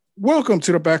Welcome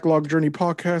to the Backlog Journey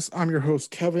podcast. I'm your host,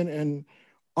 Kevin, and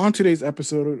on today's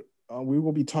episode, we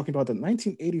will be talking about the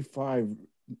 1985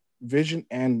 Vision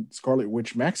and Scarlet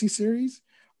Witch maxi series.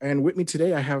 And with me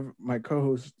today, I have my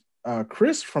co-host,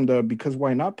 Chris from the Because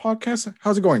Why Not podcast.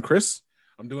 How's it going, Chris?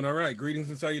 I'm doing all right. Greetings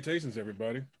and salutations,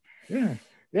 everybody. Yeah.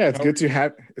 Yeah, it's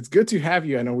good to have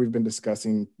you. I know we've been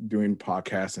discussing doing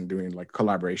podcasts and doing like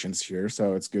collaborations here,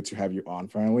 so it's good to have you on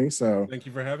finally. So thank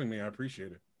you for having me. I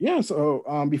appreciate it. Yeah,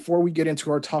 so before we get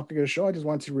into our topic of the show, I just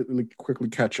wanted to really quickly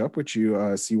catch up with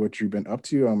you, see what you've been up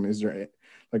to. Is there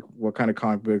like what kind of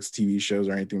comic books, TV shows,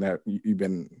 or anything that you've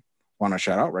been want to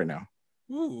shout out right now?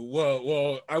 Ooh,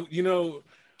 well,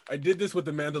 I did this with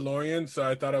the Mandalorian, so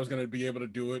I thought I was going to be able to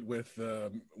do it with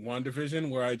WandaVision,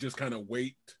 where I just kind of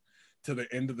wait to the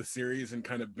end of the series and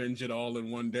kind of binge it all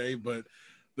in one day. But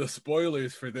the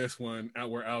spoilers for this one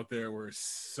were out there were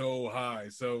so high,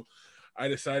 so I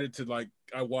decided to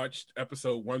I watched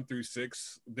episode 1 through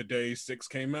 6 the day 6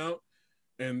 came out,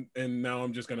 and now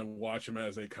I'm just gonna watch them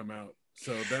as they come out.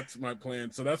 So that's my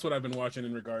plan. So that's what I've been watching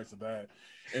in regards to that.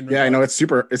 I know it's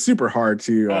super hard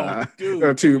to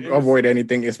avoid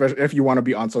anything, especially if you want to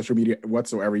be on social media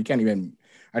whatsoever. You can't even.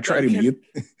 I tried to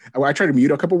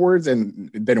mute a couple words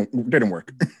and it didn't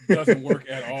work. Doesn't work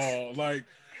at all. Like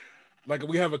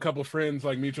we have a couple friends,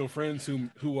 like mutual friends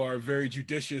who are very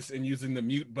judicious in using the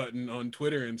mute button on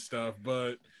Twitter and stuff,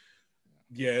 but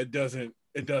yeah, it doesn't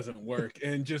work.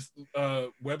 And just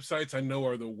websites I know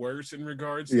are the worst in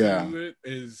regards to it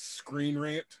is Screen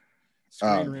Rant.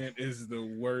 Rant is the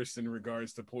worst in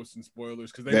regards to posting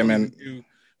spoilers because they don't do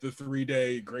the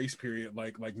 3-day grace period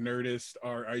like Nerdist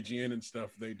or IGN and stuff.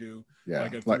 They do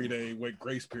like a 3-day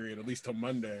grace period, at least till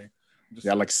Monday.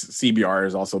 Like CBR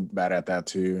is also bad at that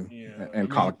too. Yeah,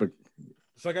 and comic book.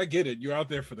 It's like I get it. You're out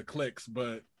there for the clicks,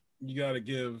 but you got to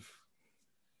give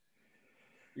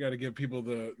people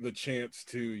the chance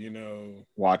to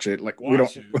watch it. Like we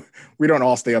don't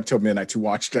all stay up till midnight to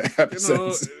watch the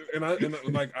episodes. And I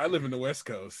live in the West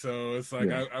Coast, so it's like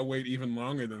I wait even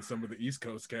longer than some of the East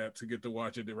Coast cats who get to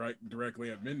watch it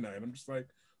directly at midnight. I'm just like,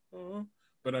 oh.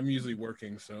 But I'm usually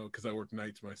working, so because I work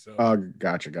nights myself. Oh,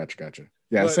 gotcha.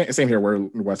 Yeah, same here. We're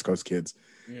West Coast kids.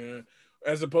 Yeah.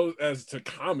 As opposed as to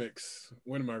comics,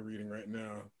 what am I reading right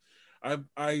now? I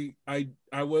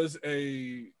was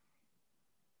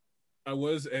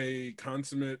a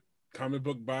consummate comic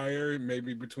book buyer,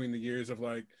 maybe between the years of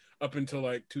like up until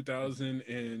like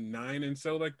 2009 and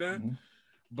so like that. Mm-hmm.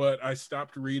 But I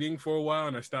stopped reading for a while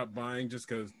and I stopped buying just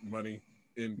because money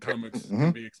in comics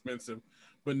can be expensive.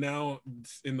 But now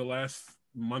in the last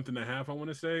month and a half, I want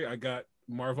to say, I got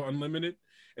Marvel Unlimited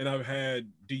and I've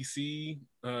had DC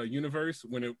Universe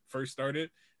when it first started.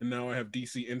 And now I have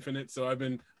DC Infinite. So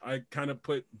I kind of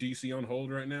put DC on hold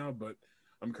right now, but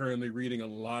I'm currently reading a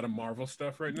lot of Marvel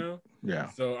stuff right now. Yeah.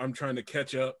 So I'm trying to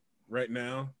catch up right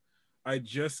now. I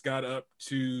just got up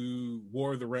to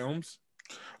War of the Realms.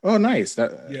 Oh, nice.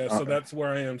 So that's where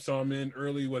I am. So I'm in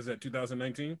early, was that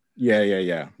 2019?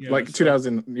 Yeah. Like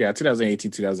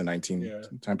 2018, 2019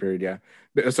 time period. Yeah.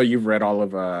 So you've read all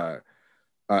of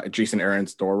Jason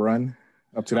Aaron's Thor run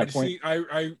up to that point?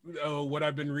 What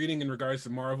I've been reading in regards to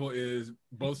Marvel is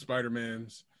both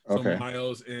Spider-Mans. So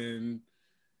Miles and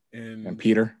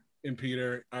Peter.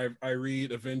 I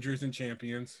read Avengers and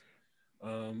Champions.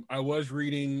 I was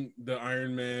reading the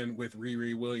Iron Man with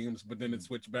Riri Williams, but then it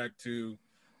switched back to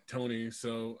Tony,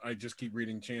 so I just keep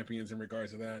reading Champions in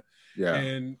regards to that. Yeah.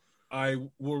 And I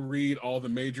will read all the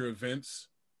major events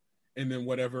and then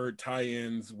whatever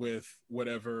tie-ins with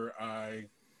whatever I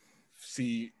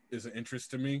see is an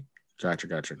interest to me. Gotcha.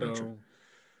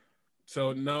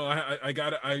 So no,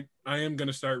 I am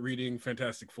gonna start reading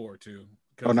Fantastic Four too.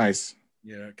 Oh, nice.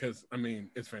 Yeah, because I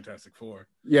mean it's Fantastic Four.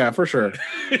 Yeah, for sure.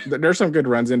 There's some good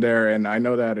runs in there, and I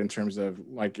know that in terms of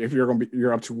like if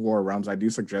you're up to War of Realms, I do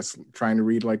suggest trying to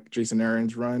read like Jason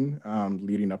Aaron's run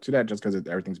leading up to that, just because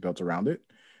everything's built around it.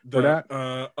 Because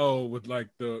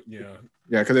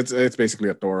it's basically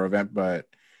a Thor event, but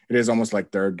it is almost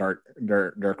like their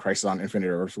Crisis on Infinite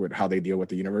Earths with how they deal with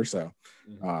the universe. So,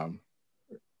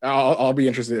 I'll be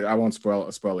interested. I won't spoil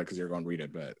it because you're going to read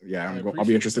it, but yeah, I'll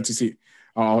be interested to see.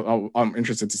 I'm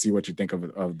interested to see what you think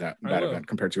of that event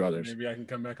compared to others. Maybe I can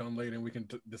come back on later and we can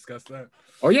discuss that.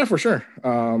 Oh yeah, for sure.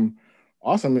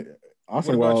 Awesome. What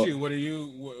about you? What are you?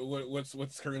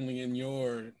 What's currently in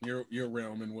your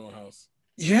realm and wheelhouse?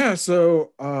 Yeah.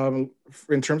 So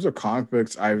in terms of comic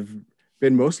books, I've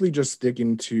been mostly just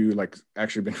sticking to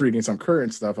actually been reading some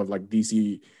current stuff of like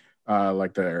DC,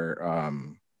 like their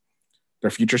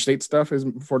their future state stuff is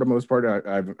for the most part.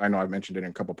 I know I've mentioned it in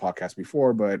a couple podcasts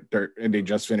before, but they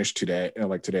just finished today,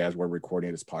 like today as we're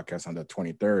recording this podcast on the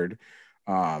 23rd.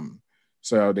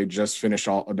 So they just finished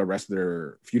all the rest of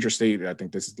their future state. I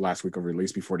think this is the last week of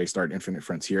release before they start Infinite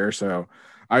Frontier. So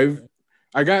I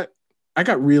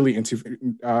got really into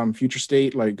future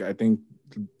state. Like I think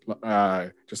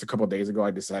just a couple of days ago,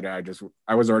 I decided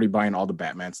I was already buying all the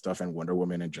Batman stuff and Wonder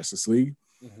Woman and Justice League.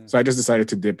 Mm-hmm. So I just decided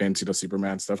to dip into the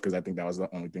Superman stuff because I think that was the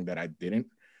only thing that I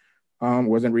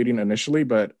wasn't reading initially.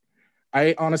 But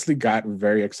I honestly got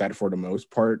very excited for the most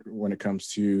part when it comes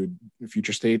to the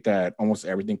future state, that almost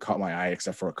everything caught my eye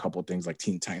except for a couple of things like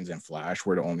Teen Titans and Flash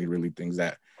were the only really things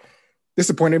that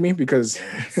disappointed me because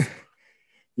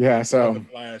yeah. So the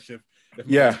Flash, if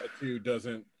yeah, two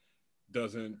doesn't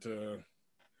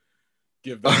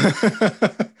give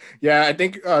that. Yeah, I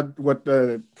think what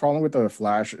the problem with the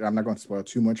Flash, I'm not going to spoil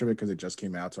too much of it because it just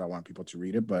came out, so I want people to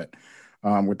read it. But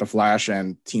with the Flash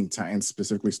and Teen Titans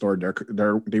specifically story,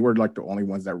 they were like the only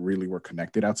ones that really were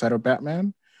connected outside of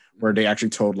Batman, where they actually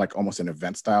told like almost an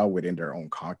event style within their own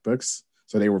comic books.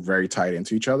 So they were very tied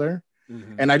into each other.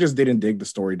 Mm-hmm. And I just didn't dig the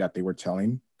story that they were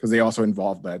telling because they also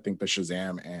involved, I think, the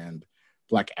Shazam and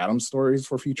Black Adam stories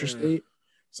for Future State.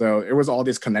 So it was all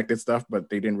this connected stuff, but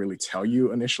they didn't really tell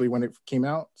you initially when it came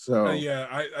out. So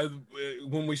I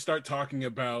when we start talking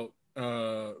about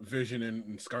Vision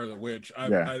and Scarlet Witch,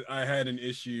 I had an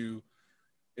issue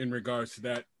in regards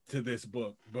to this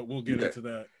book, but we'll get into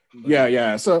that.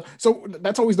 Yeah. So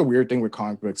that's always the weird thing with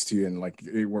comic books too, and like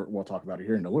we'll talk about it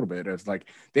here in a little bit. It's like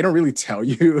they don't really tell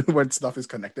you when stuff is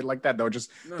connected like that.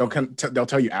 They'll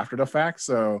tell you after the fact.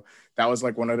 So that was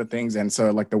like one of the things, and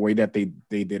so like the way that they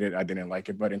did it, I didn't like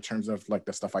it. But in terms of like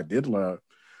the stuff I did love,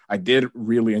 I did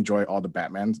really enjoy all the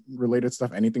Batman related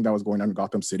stuff. Anything that was going on in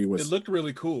Gotham City it looked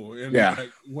really cool. And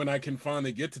when I can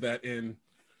finally get to that in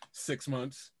 6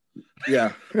 months.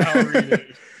 Yeah, I'll read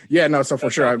it. Yeah, no, so for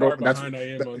sure that's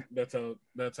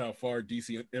how far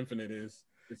DC Infinite is.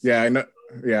 I know.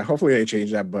 Yeah, hopefully they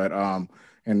change that, but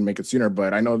and make it sooner.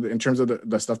 But I know in terms of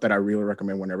the stuff that I really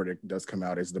recommend whenever it does come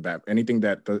out is anything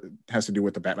that has to do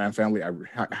with the Batman family. I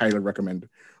highly recommend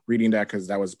reading that because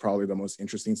that was probably the most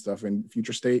interesting stuff in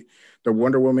Future State. The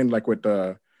Wonder Woman, like with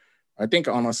I think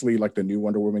honestly, like the new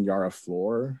Wonder Woman, Yara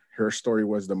Flor, her story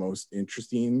was the most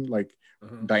interesting. Like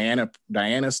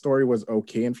Diana's story was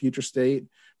okay in Future State,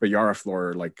 but Yara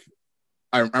Flor, like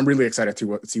I'm really excited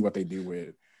to see what they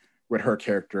do with her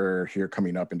character here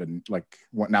coming up into like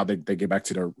what now they get back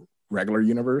to the regular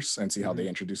universe and see how they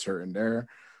introduce her in there.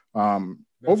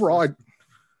 Overall,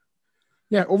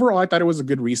 I thought it was a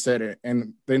good reset,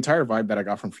 and the entire vibe that I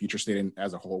got from Future State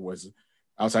as a whole was,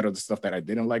 outside of the stuff that I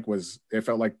didn't like, was it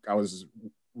felt like I was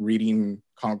reading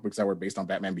comic books that were based on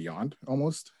Batman Beyond,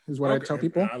 almost is what I tell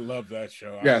people. I love that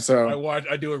show. Yeah,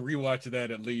 I do a rewatch of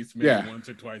that at least maybe once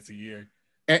or twice a year.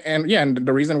 And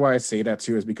the reason why I say that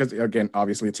too is because, again,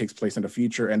 obviously it takes place in the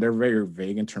future, and they're very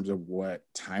vague in terms of what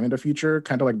time in the future,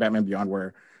 kind of like Batman Beyond,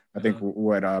 where I think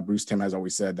what Bruce Timm has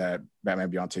always said, that Batman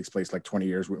Beyond takes place like 20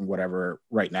 years, whatever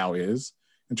right now is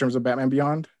in terms of Batman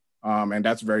Beyond. And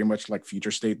that's very much like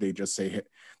Future State. They just say,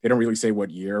 they don't really say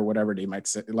what year or whatever. They might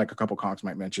say, like a couple comics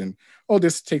might mention, oh,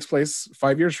 this takes place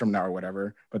 5 years from now or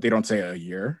whatever, but they don't say a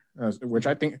year,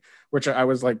 which I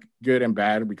was like good and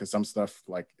bad, because some stuff,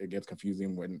 like, it gets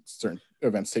confusing when certain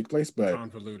events take place, but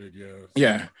convoluted.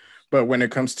 Yeah. But when it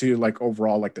comes to like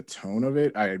overall, like the tone of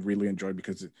it, I really enjoyed,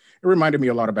 because it reminded me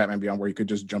a lot of Batman Beyond, where you could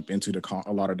just jump into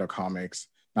a lot of the comics,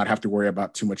 not have to worry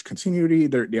about too much continuity.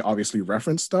 They obviously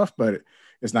reference stuff, but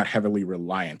it's not heavily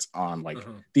reliant on like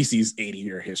DC's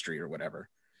 80-year history or whatever.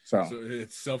 So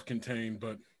it's self-contained,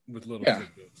 but with little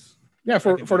tidbits. Yeah,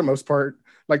 for the most part.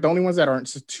 Like the only ones that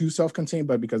aren't too self-contained,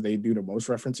 but because they do the most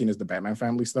referencing, is the Batman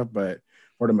family stuff. But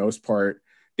for the most part,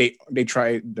 they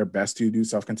try their best to do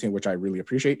self-contained, which I really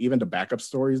appreciate. Even the backup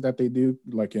stories that they do,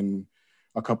 like in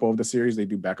a couple of the series, they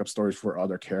do backup stories for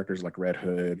other characters like Red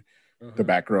Hood, the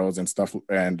Batgirls and stuff,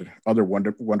 and other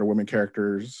Wonder Woman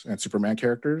characters and Superman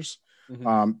characters.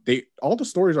 All the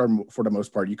stories are, for the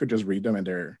most part, you could just read them, and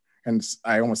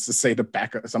I almost say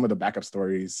some of the backup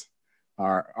stories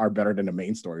are better than the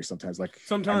main story sometimes. Like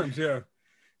sometimes,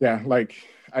 like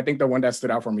I think the one that stood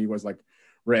out for me was like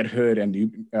Red Hood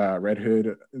and Red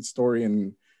Hood story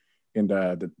in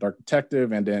the Dark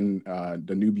Detective, and then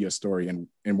the Nubia story in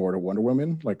Immortal Wonder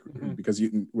Woman, like because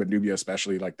with Nubia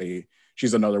especially, like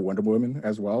she's another Wonder Woman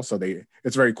as well, so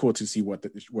it's very cool to see what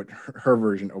her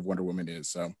version of Wonder Woman is.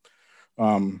 So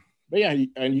but yeah,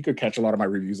 and you could catch a lot of my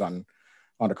reviews on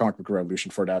the Comic Book Revolution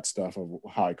for that stuff, of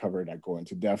how I cover it. I go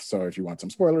into depth, so if you want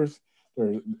some spoilers,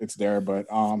 it's there. But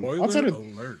spoiler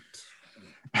alert.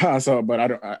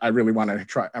 But I really want to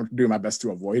try. I'm doing my best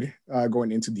to avoid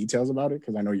going into details about it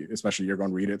because I know you, especially you're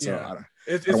going to read it. So Yeah, I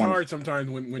it's don't want hard sometimes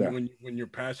yeah. when you're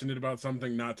passionate about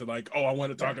something not to like, oh, I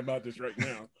want to talk about this right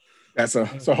now. Yeah, so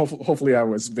hopefully I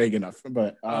was vague enough,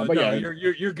 but No, yeah,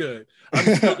 you're good.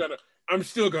 I'm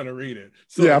still gonna read it.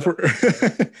 So yeah.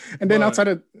 And then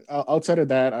but outside of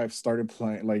that, I've started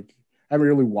playing. Like, I haven't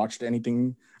really watched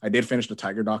anything. I did finish the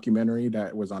Tiger documentary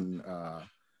that was on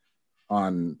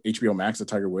HBO Max, the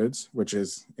Tiger Woods, which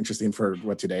is interesting for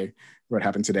what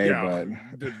happened today. yeah,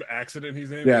 But the accident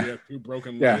he's in where yeah, he has 2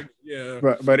 broken yeah. legs.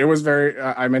 Yeah, But it was very.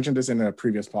 I mentioned this in a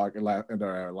previous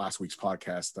last week's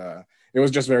podcast. It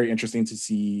was just very interesting to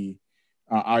see.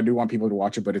 I do want people to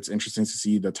watch it, but it's interesting to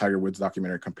see the Tiger Woods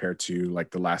documentary compared to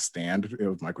like The Last Stand. It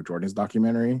was Michael Jordan's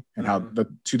documentary, and how the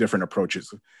two different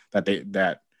approaches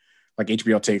that like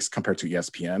HBO takes compared to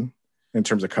ESPN in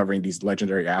terms of covering these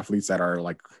legendary athletes that are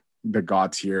like the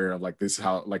god tier of like this,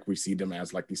 how like we see them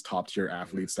as like these top tier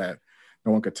athletes that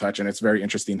no one could touch. And it's very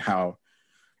interesting how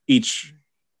each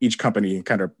company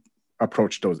kind of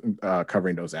approached those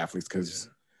covering those athletes, because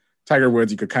Tiger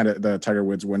Woods, the Tiger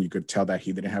Woods one, you could tell that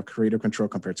he didn't have creative control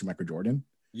compared to Michael Jordan.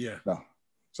 Yeah.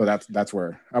 So that's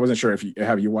where I wasn't sure if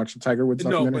you watched the Tiger Woods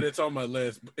documentary? No, but it's on my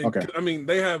list. Okay. I mean,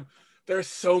 there's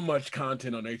so much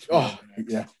content on HBO. Oh,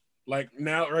 Max. Yeah. Like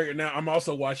right now, I'm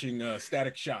also watching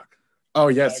Static Shock. Oh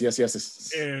yes,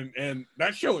 yes. And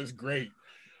that show is great.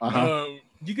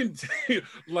 You can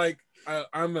like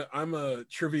I'm a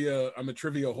trivia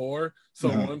whore. So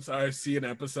once I see an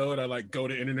episode, I like go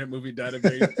to Internet Movie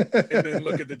Database and then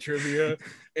look at the trivia,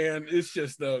 and it's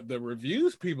just the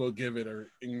reviews people give it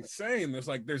are insane.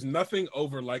 There's nothing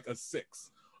over like a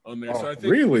 6 on there. So I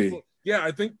think really,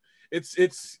 I think it's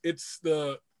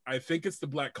the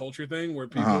Black culture thing where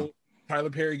people Tyler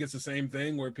Perry gets the same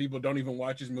thing where people don't even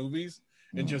watch his movies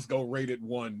and just go rate it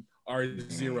 1 or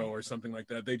 0 or something like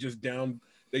that. They just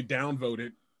downvote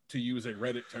it, to use a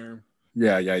Reddit term.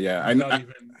 Yeah.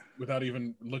 Without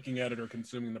even looking at it or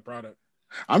consuming the product.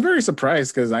 I'm very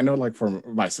surprised because I know, like, for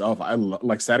myself,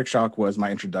 like Static Shock was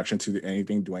my introduction to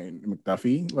anything Dwayne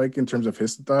McDuffie, like in terms of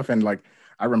his stuff, and like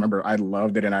I remember I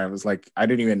loved it, and I was like, I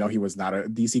didn't even know he was not a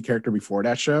DC character before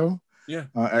that show. Yeah,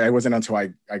 it wasn't until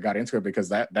I got into it, because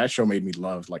that show made me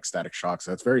love like Static Shock.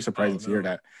 So it's very surprising to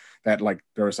hear that like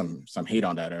there was some hate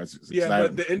on that.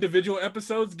 But the individual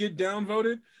episodes get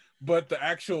downvoted, but the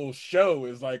actual show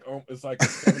is like a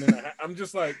 7.5. I'm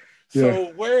just like,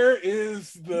 so where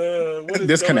is what is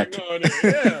disconnect going on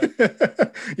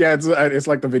here? Yeah. It's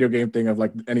like the video game thing of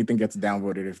like anything gets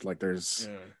downvoted if like there's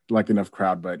like enough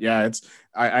crowd. But yeah,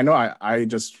 I know I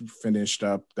just finished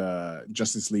up the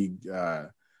Justice League.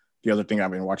 The other thing I've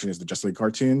been watching is the Justice League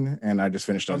cartoon, and I just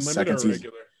finished the second season.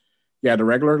 Regular? Yeah, the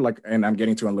regular, and I'm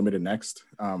getting to Unlimited next.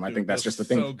 I think that's just the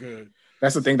thing. So good.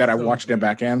 That's the thing that I watched it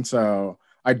back in. So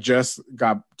I just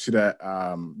got to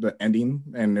the ending,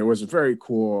 and it was very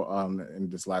cool.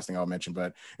 And this last thing I'll mention,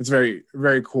 but it's very,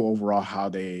 very cool overall how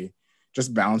they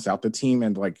just balance out the team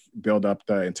and like build up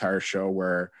the entire show,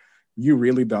 where you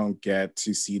really don't get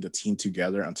to see the team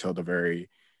together until the very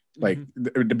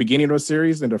the beginning of the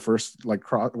series, and the first like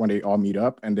when they all meet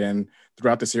up, and then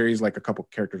throughout the series, like a couple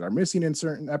characters are missing in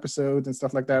certain episodes and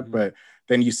stuff like that. But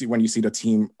then when you see the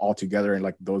team all together in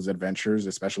like those adventures,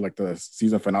 especially like the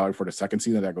season finale for the second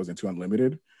season that goes into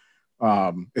Unlimited,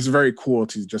 it's very cool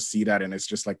to just see that. And it's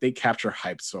just like they capture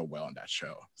hype so well in that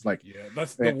show. It's like,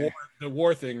 that's the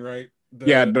war thing, right? The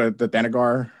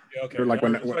Thanagar. Yeah, okay. Like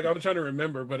when I'm trying to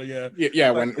remember, but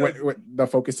when the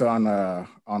focus on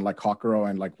like Hawkgirl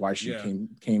and like why she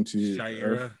came to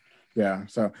Earth. Yeah.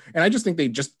 So, and I just think they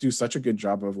just do such a good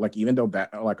job of like, even though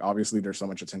like obviously there's so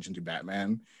much attention to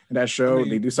Batman in that show,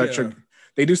 they do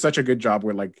such a good job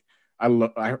where like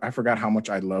I forgot how much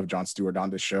I love Jon Stewart on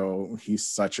this show. He's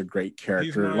such a great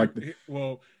character.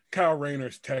 Kyle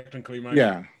Rayner's technically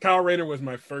Kyle Rayner was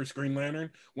my first Green Lantern.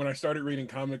 When I started reading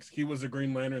comics, he was a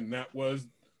Green Lantern, and that was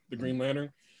the Green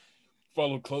Lantern,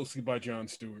 followed closely by Jon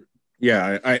Stewart.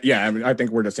 Yeah, I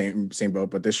think we're the same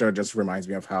boat, but this show just reminds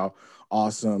me of how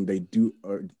awesome they do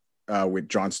with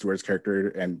Jon Stewart's character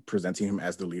and presenting him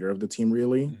as the leader of the team,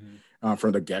 really.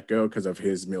 From the get-go, because of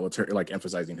his military, like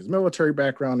emphasizing his military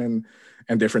background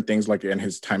and different things, like in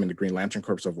his time in the Green Lantern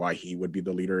Corps, of why he would be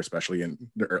the leader, especially in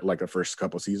the first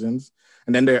couple seasons.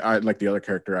 And then the other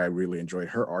character I really enjoyed,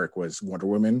 her arc, was Wonder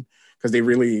Woman, because they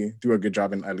really do a good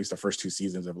job in at least the first 2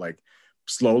 seasons of like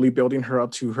slowly building her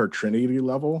up to her Trinity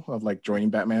level of like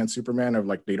joining Batman and Superman, of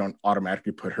like they don't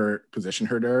automatically position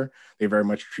her there. They very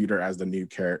much treat her as the new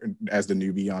character, as the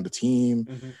newbie on the team,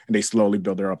 and they slowly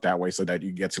build her up that way so that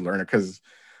you get to learn her. Because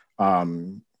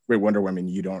with Wonder Woman,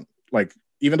 you don't like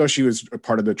even though she was a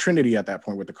part of the Trinity at that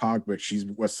point with the comic book, she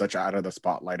was such out of the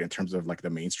spotlight in terms of like the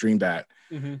mainstream that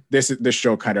this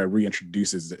show kind of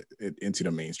reintroduces it into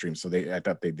the mainstream. So I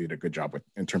thought they did a good job with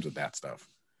in terms of that stuff.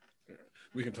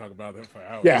 We can talk about that for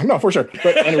hours. Yeah, no, for sure.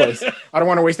 But anyways, I don't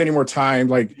want to waste any more time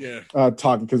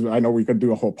talking, because I know we could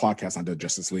do a whole podcast on the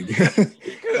Justice League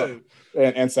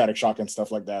and Static Shock and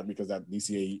stuff like that, because that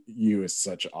DCAU is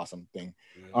such an awesome thing.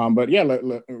 Yeah. But yeah,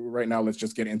 right now let's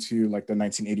just get into like the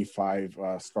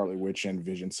 1985 Scarlet Witch and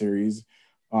Vision series.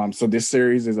 So this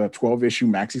series is a 12-issue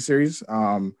maxi series.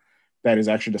 That is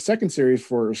actually the second series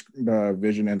for the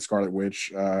Vision and Scarlet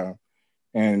Witch.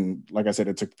 And like I said,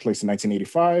 it took place in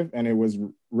 1985, and it was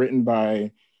written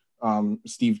by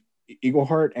Steve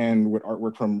Eaglehart and with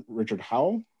artwork from Richard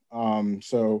Howell.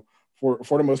 So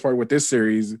for the most part with this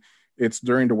series, it's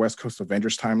during the West Coast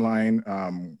Avengers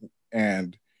timeline.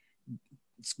 And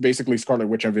it's basically Scarlet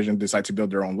Witch and Vision decide to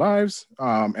build their own lives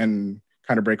and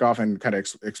kind of break off and kind of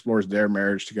explores their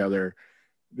marriage together.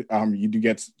 You do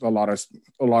get a lot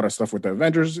of stuff with the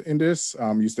Avengers in this.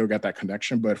 You still get that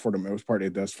connection, but for the most part,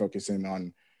 it does focus in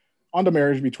on the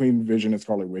marriage between Vision and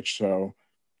Scarlet Witch. So,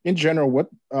 in general,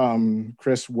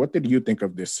 Chris, what did you think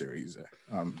of this series?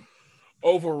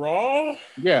 Overall?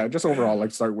 Yeah, just overall.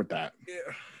 Like, start with that.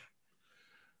 Yeah.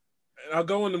 I'll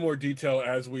go into more detail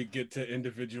as we get to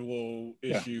individual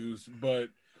issues, but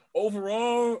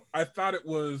overall, I thought it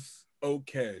was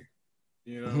okay.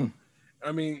 You know,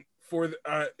 I mean.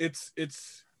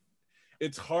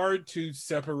 It's hard to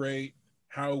separate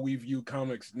how we view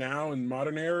comics now in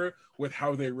modern era with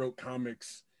how they wrote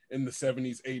comics in the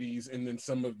 70s, 80s, and then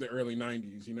some of the early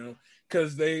 90s, you know,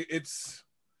 because it's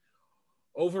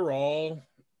overall,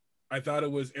 I thought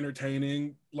it was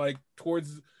entertaining. Like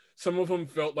towards some of them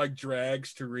felt like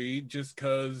drags to read just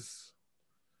because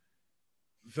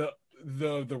the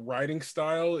writing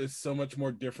style is so much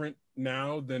more different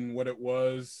now than what it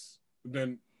was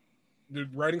then. The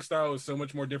writing style is so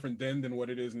much more different then than what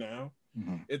it is now.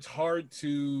 It's hard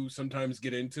to sometimes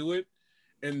get into it,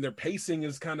 and their pacing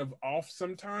is kind of off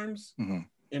sometimes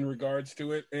in regards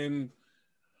to it.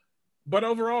 But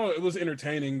overall, it was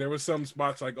entertaining. There was some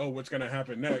spots like, oh, what's going to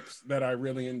happen next that I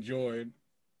really enjoyed.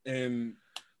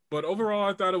 But overall,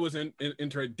 I thought it was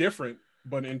different,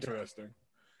 but interesting.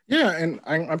 Yeah, and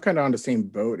I'm kind of on the same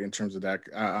boat in terms of that.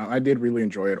 I did really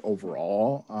enjoy it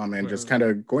overall, and just kind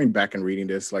of going back and reading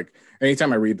this. Like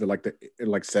anytime I read the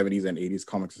 70s and 80s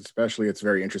comics, especially, it's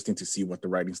very interesting to see what the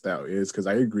writing style is. Because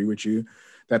I agree with you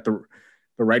that the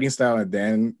writing style, and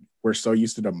then we're so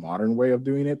used to the modern way of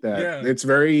doing it that it's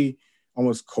very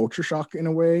almost culture shock in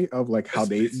a way of like how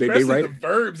they write the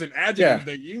verbs and adjectives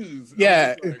they use.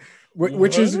 Yeah,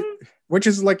 which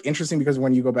is like interesting, because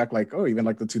when you go back, like, oh, even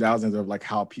like the 2000s of like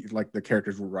how like the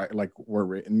characters were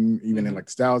written, even in like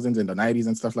the 2000s and the 90s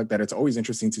and stuff like that. It's always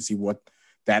interesting to see what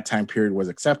that time period was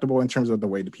acceptable in terms of the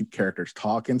way the characters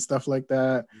talk and stuff like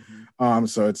that.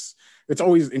 So it's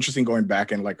always interesting going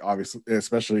back and like, obviously,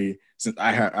 especially since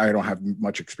I don't have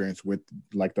much experience with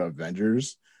like the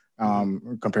Avengers.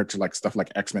 Compared to like stuff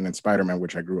like X-Men and Spider-Man,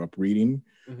 which I grew up reading.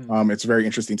 It's very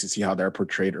interesting to see how they're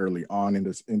portrayed early on in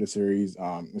the series,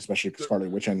 especially Scarlet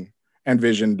Witch and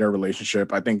Vision, their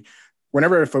relationship. I think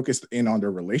whenever I focused in on their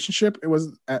relationship, it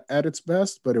was at its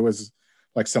best, but it was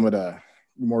like some of the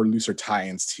more looser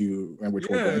tie-ins to, and which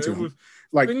we'll go into.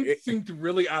 Things seemed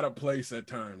really out of place at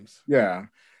times. Yeah.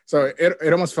 So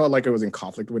it almost felt like it was in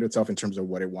conflict with itself in terms of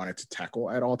what it wanted to tackle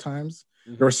at all times.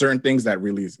 There were certain things that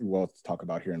really, we'll talk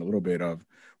about here in a little bit, of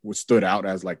what stood out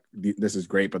as like, this is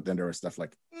great, but then there was stuff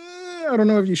like, I don't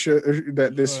know if you should,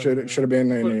 that this should have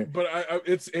been. But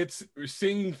it's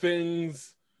seeing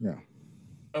things,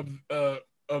 of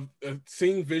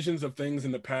seeing visions of things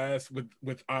in the past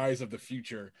with eyes of the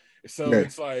future. So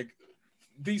it's like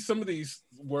some of these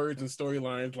words and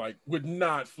storylines like would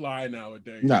not fly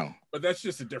nowadays. No, but that's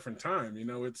just a different time. You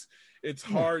know, it's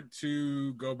hard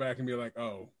to go back and be like,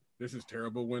 oh, this is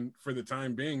terrible, when for the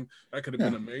time being that could have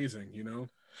been amazing, you know?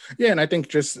 Yeah, and I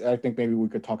think maybe we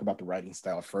could talk about the writing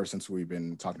style first, since we've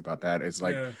been talking about that. It's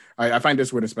like I find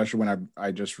this with, especially when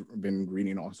I just been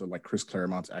reading also like Chris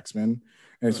Claremont's X-Men,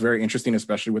 and it's very interesting,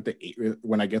 especially with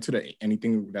when I get to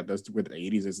anything that does with the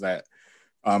 80s, is that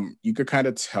you could kind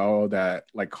of tell that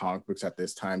like comic books at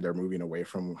this time, they're moving away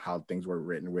from how things were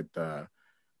written with the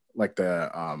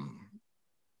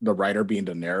writer being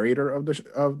the narrator of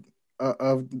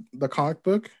the comic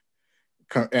book,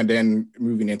 and then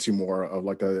moving into more of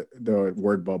like the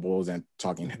word bubbles and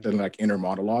talking like inner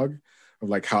monologue of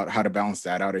like how to balance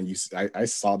that out. And I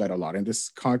saw that a lot in this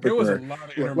comic book. There was a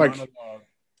lot of inner monologue.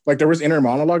 Like there was inner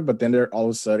monologue, but then there all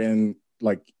of a sudden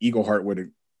like Eaglehart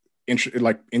would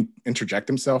interject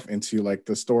himself into like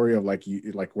the story of like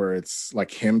where it's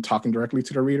like him talking directly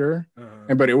to the reader,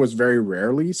 but it was very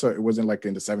rarely. So it wasn't like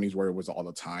in the 70s where it was all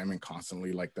the time and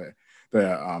constantly like the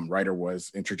writer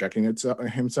was interjecting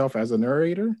himself as a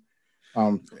narrator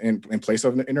in place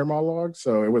of an inner monologue.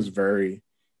 So it was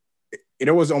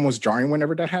it was almost jarring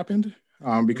whenever that happened.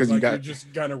 Because you're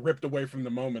just kind of ripped away from the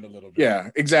moment a little bit.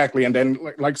 Yeah, exactly. And then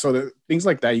so the things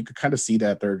like that, you could kind of see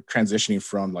that they're transitioning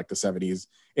from like the 70s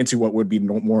into what would be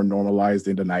more normalized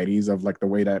in the 90s of like the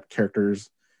way that characters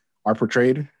are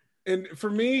portrayed. And for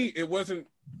me, it wasn't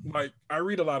like, I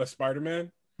read a lot of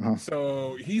Spider-Man.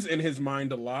 So he's in his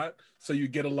mind a lot. So you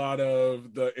get a lot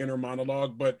of the inner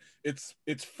monologue, but it's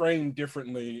framed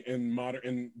differently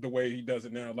in the way he does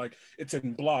it now. Like it's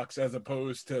in blocks as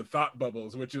opposed to thought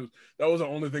bubbles, that was the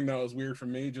only thing that was weird for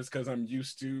me, just because I'm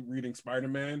used to reading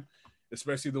Spider-Man,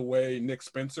 especially the way Nick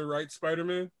Spencer writes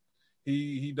Spider-Man.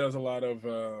 He does a lot of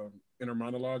inner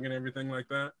monologue and everything like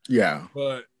that. Yeah.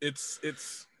 But it's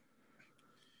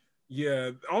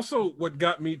yeah. Also, what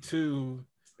got me too,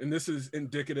 and this is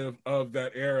indicative of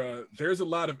that era, there's a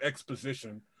lot of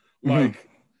exposition,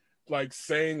 like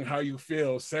saying how you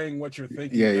feel, saying what you're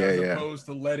thinking, as opposed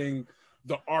to letting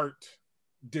the art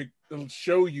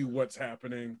show you what's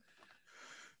happening.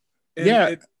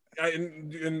 And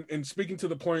and speaking to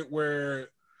the point where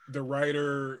the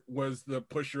writer was the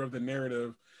pusher of the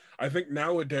narrative, I think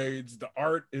nowadays the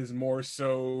art is more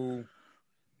so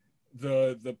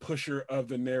the pusher of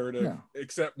the narrative,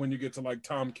 except when you get to like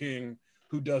Tom King,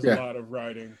 who does a lot of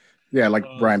writing. Yeah, like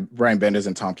Brian Bendis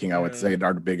and Tom King, I would say,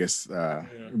 are the biggest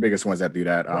ones that do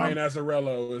that. Brian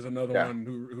Azzarello is another one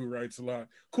who writes a lot.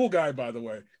 Cool guy, by the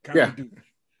way. Kind of douche,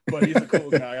 but he's a cool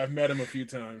guy. I've met him a few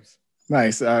times.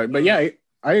 Nice. But yeah,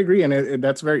 I agree. And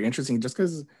that's very interesting, just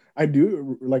because I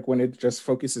do like when it just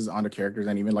focuses on the characters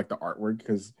and even like the artwork,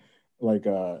 because like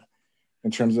in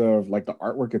terms of like the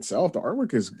artwork itself, the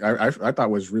artwork is I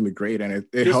thought was really great, and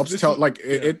it helps tell like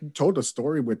it told a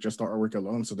story with just the artwork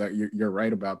alone. So that you're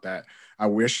right about that. I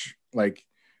wish like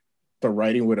the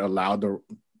writing would allow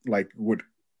would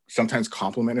sometimes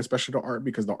complement especially the art,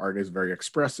 because the art is very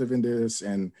expressive in this,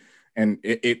 and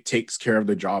it takes care of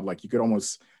the job. Like you could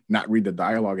almost not read the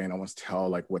dialogue and almost tell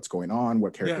like what's going on,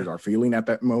 what characters are feeling at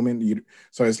that moment.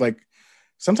 So it's like,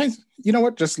 sometimes, you know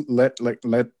what, just let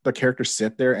the character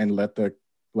sit there and let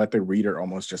the reader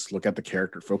almost just look at the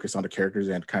character, focus on the characters,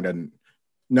 and kind of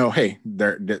know, hey,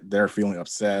 they're feeling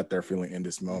upset, they're feeling in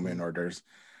this moment, or there's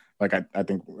like I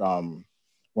think one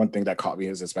thing that caught me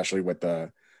is, especially with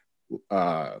the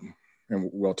and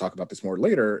we'll talk about this more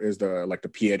later, is the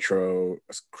Pietro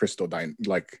crystal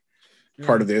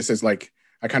part of this is like,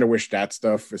 I kind of wish that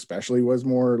stuff especially was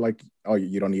more like, oh,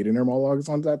 you don't need inner monologues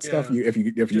on that stuff. If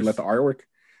you let the artwork,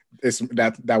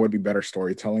 that would be better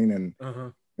storytelling,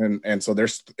 and so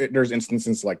there's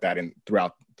instances like that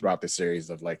throughout the series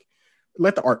of like,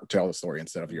 let the art tell the story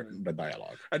instead of the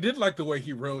dialogue. I did like the way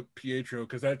he wrote Pietro,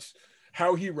 because that's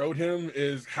how he wrote him,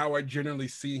 is how I generally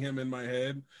see him in my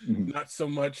head. Not so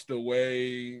much the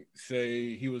way,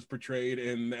 say, he was portrayed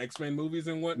in the X-Men movies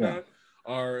and whatnot,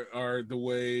 are the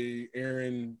way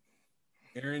Aaron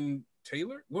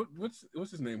Taylor, what's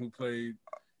his name, who played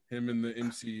him in the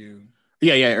MCU?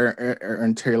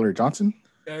 Aaron Taylor Johnson.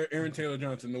 Aaron Taylor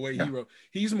Johnson, the way he wrote,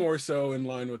 he's more so in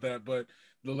line with that, but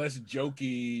the less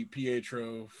jokey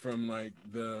Pietro from like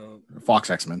the Fox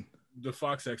X-Men. The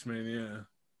Fox X-Men,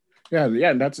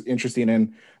 yeah, that's interesting.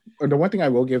 And the one thing I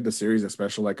will give the series a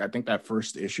special, like, I think that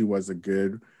first issue was a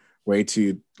good way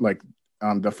to like,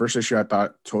 the first issue I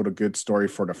thought told a good story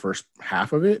for the first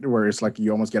half of it, where it's like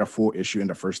you almost get a full issue in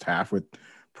the first half with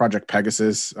Project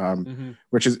Pegasus,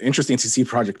 which is interesting to see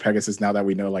Project Pegasus now that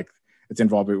we know like it's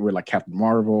involved with like Captain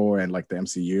Marvel and like the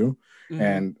MCU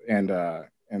and the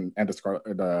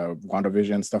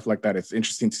WandaVision, stuff like that. It's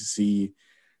interesting to see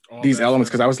these elements,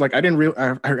 because I was like, I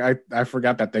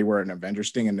forgot that they were an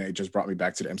Avengers thing, and they just brought me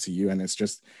back to the MCU, and it's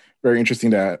just very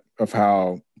interesting of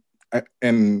how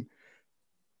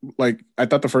like, I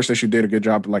thought the first issue did a good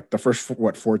job. Like the first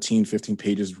 14, 15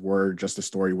 pages were just a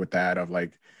story with that, of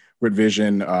like with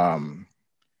Vision,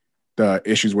 the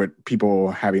issues with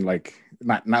people having like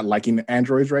not liking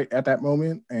androids right at that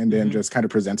moment, and then just kind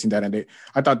of presenting that. And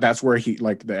I thought that's where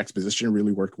the exposition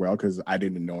really worked well, because I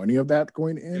didn't know any of that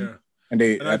going in.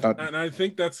 I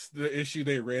think that's the issue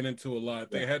they ran into a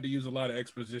lot. They had to use a lot of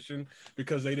exposition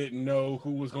because they didn't know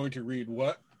who was going to read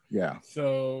what. Yeah.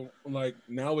 So like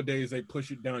nowadays they push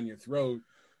it down your throat.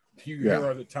 Here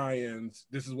are the tie-ins.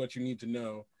 This is what you need to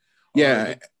know.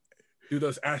 Yeah. Do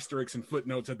those asterisks and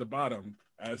footnotes at the bottom,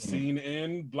 as seen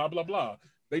in blah blah blah.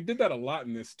 They did that a lot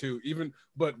in this too.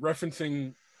 But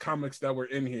referencing comics that were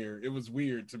in here. It was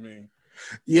weird to me.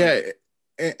 Yeah,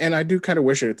 and I do kind of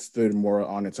wish it stood more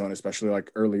on its own, especially like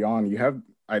early on.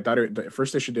 I thought the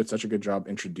first issue did such a good job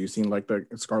introducing like the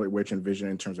Scarlet Witch and Vision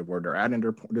in terms of where they're at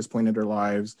in this point in their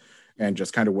lives, and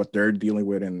just kind of what they're dealing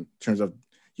with in terms of,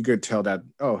 you could tell that,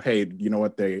 oh, hey, you know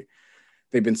what, they've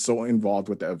been so involved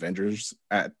with the Avengers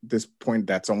at this point,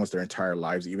 that's almost their entire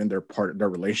lives. Even their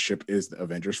relationship is the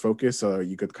Avengers focus. So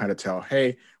you could kind of tell,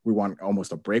 hey, we want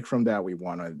almost a break from that. We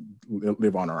want to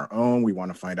live on our own. We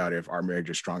want to find out if our marriage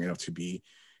is strong enough to be,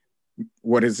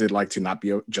 what is it like to not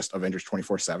be just Avengers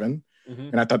 24/7.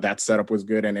 And I thought that setup was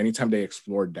good. And anytime they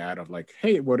explored that of like,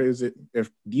 hey, what is it if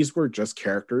these were just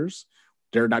characters?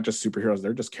 They're not just superheroes,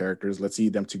 they're just characters. Let's see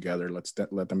them together. Let's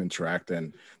let them interact.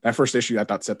 And that first issue I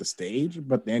thought set the stage,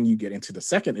 but then you get into the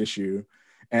second issue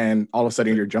and all of a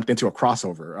sudden you're jumped into a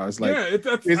crossover. I was like,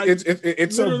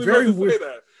 it's a very weird,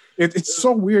 it's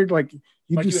so weird. Like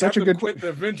you do such a good quit the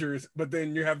Avengers, but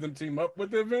then you have them team up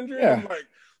with the Avengers. Yeah. I'm like,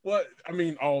 what? I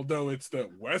mean, although it's the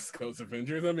West Coast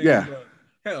Avengers, I mean, yeah.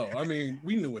 Hell, I mean,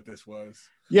 we knew what this was.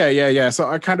 Yeah. So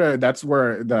I kind of, that's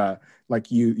where like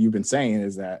you've been saying,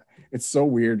 is that it's so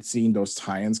weird seeing those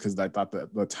tie-ins, because I thought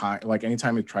that the tie, like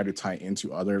anytime we try to tie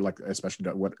into other, like especially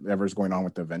whatever's going on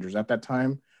with the Avengers at that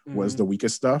time was the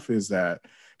weakest stuff. Is that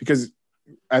because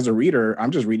as a reader,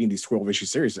 I'm just reading these 12 issue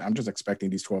series. I'm just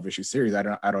expecting these 12 issue series. I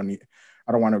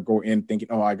don't want to go in thinking,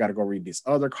 oh, I got to go read these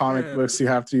other comic books. You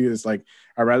have to. It's like,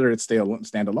 I'd rather it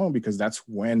stand alone, because that's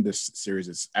when this series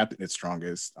is at its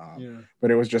strongest.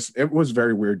 But it was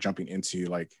very weird jumping into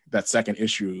like that second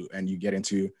issue, and you get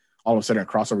into all of a sudden a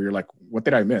crossover. You're like, what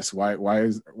did I miss? Why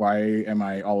am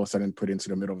I all of a sudden put into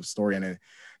the middle of a story? And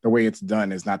the way it's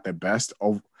done is not the best.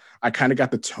 I kind of got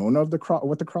the tone of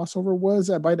what the crossover was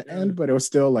by the end, but it was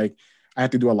still like I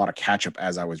had to do a lot of catch up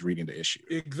as I was reading the issue.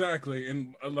 Exactly.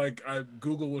 And like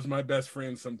Google was my best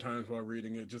friend sometimes while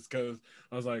reading it, just because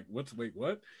I was like,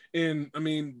 what? And I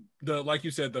mean, like you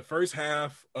said, the first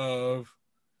half of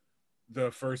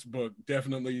the first book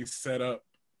definitely set up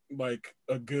like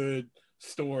a good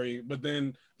story, but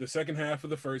then the second half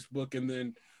of the first book and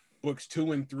then books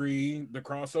 2 and 3, the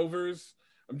crossovers,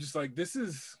 I'm just like, this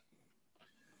is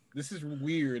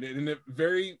weird, and it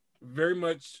very, very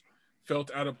much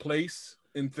felt out of place,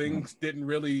 and things didn't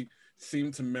really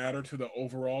seem to matter to the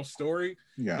overall story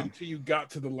until you got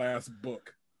to the last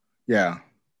book.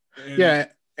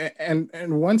 And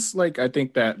once, like, I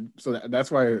think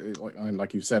that's why,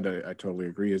 like you said, I totally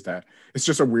agree, is that it's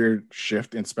just a weird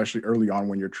shift, and especially early on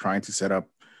when you're trying to set up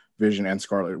Vision and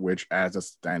Scarlet Witch as a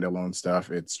standalone stuff.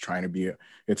 It's trying to be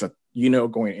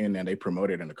going in, and they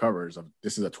promote it in the covers of,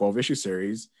 this is a 12 issue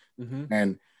series.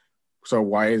 And so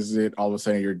why is it all of a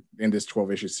sudden you're in this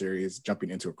 12 issue series jumping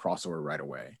into a crossover right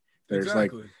away?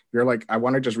 You're like, I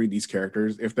want to just read these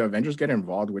characters. If the Avengers get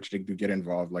involved, which they do get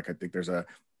involved, like I think there's a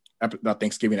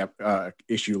Thanksgiving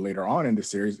issue later on in the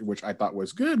series, which I thought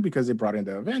was good because it brought in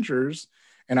the Avengers,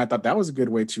 and I thought that was a good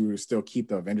way to still keep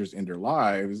the Avengers in their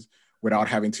lives without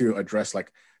having to address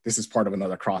like this is part of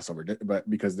another crossover, but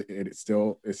because it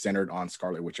still is centered on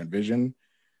Scarlet Witch and Vision.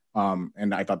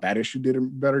 And I thought that issue did a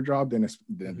better job than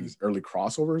these early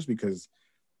crossovers, because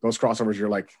those crossovers, you're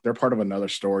like, they're part of another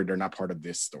story. They're not part of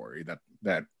this story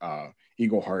that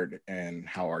Eagleheart and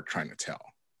Hal are trying to tell.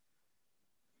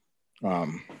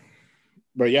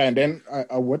 But yeah, and then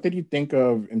what did you think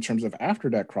of in terms of after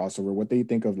that crossover? What did you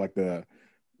think of like the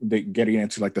getting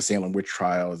into like the Salem witch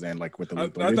trials and like with the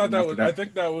I thought that was I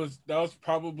think that was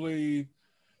probably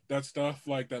that stuff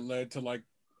like that led to like,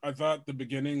 I thought the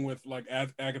beginning with like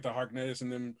Agatha Harkness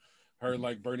and then her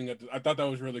like burning at I thought that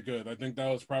was really good. I think that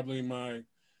was probably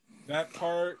that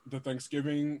part, the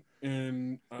Thanksgiving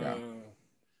and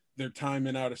their time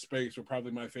in outer space were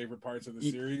probably my favorite parts of the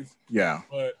series.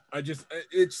 But I just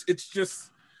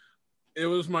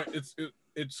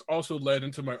it's also led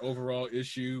into my overall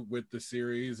issue with the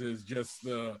series, is just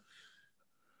the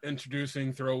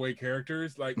introducing throwaway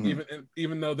characters, like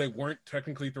even though they weren't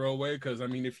technically throwaway, because I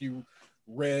mean, if you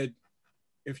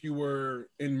were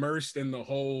immersed in the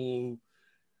whole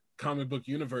comic book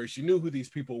universe, you knew who these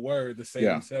people were, the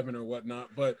Salem Seven or whatnot.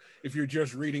 But if you're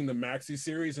just reading the Maxi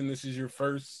series and this is your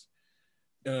first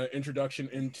introduction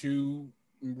into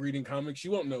reading comics,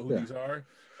 you won't know who these are.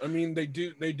 I mean, they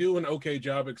do an okay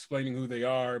job explaining who they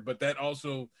are, but that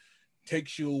also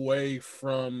takes you away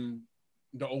from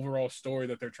the overall story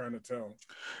that they're trying to tell.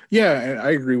 Yeah, and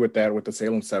I agree with that. With the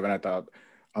Salem Seven, I thought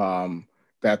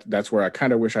that's where I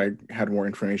kind of wish I had more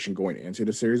information going into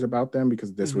the series about them,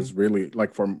 because this was really,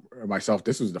 like, for myself,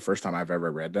 this was the first time I've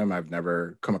ever read them. I've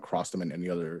never come across them in any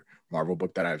other Marvel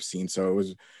book that I've seen. So it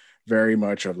was very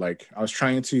much of like, I was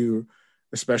trying to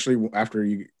especially after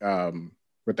you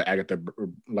with the Agatha,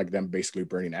 like them basically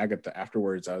burning Agatha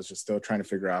afterwards. I was just still trying to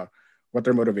figure out what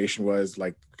their motivation was,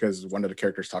 like, because one of the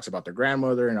characters talks about their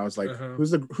grandmother, and I was like,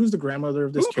 who's the grandmother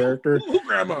of this character? Who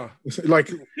grandma?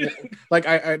 like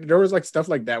I there was like stuff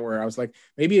like that where I was like,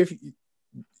 maybe if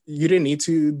you didn't need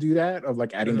to do that of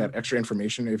like adding that extra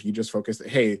information if you just focused,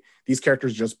 hey, these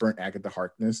characters just burnt Agatha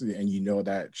Harkness, and you know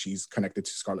that she's connected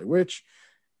to Scarlet Witch.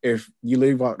 If you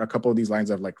leave out a couple of these lines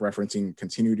of like referencing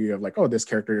continuity of like, oh, this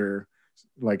character,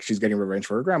 like she's getting revenge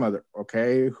for her grandmother.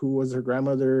 Okay, who was her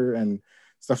grandmother and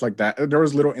stuff like that. There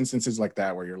was little instances like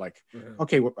that where you're like,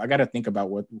 okay, well, I got to think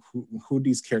about who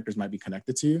these characters might be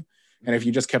connected to. And if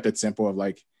you just kept it simple of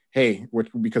like, hey,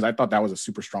 because I thought that was a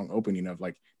super strong opening of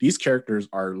like, these characters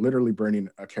are literally burning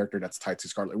a character that's tied to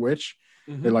Scarlet Witch.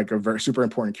 They're like a very super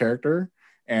important character.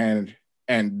 And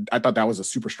I thought that was a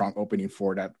super strong opening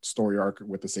for that story arc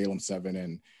with the Salem 7.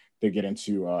 And they get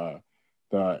into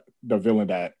the villain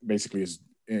that basically is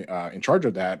in charge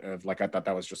of that. Of like, I thought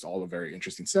that was just all a very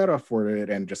interesting setup for it,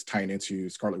 and just tying into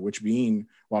Scarlet Witch being,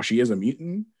 while she is a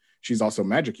mutant, she's also a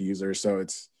magic user. So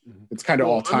it's kind of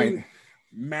all tying.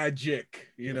 Magic,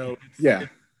 you know.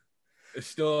 It's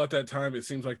still at that time. It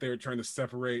seems like they were trying to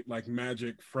separate like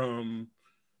magic from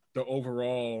the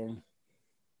overall.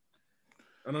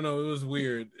 I don't know. It was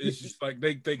weird. It's just like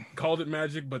they called it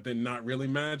magic, but then not really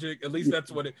magic. At least that's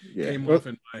what it came off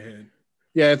in my head.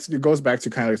 Yeah, it goes back to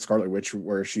kind of like Scarlet Witch,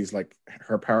 where she's like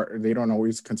her power. They don't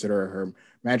always consider her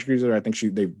magic user. I think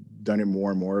they've done it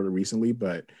more and more recently,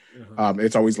 but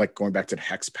it's always like going back to the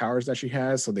hex powers that she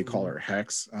has. So they call her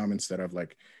hex instead of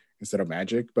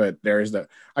magic. But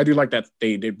I do like that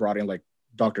they brought in like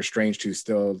Doctor Strange to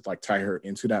still like tie her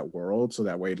into that world, so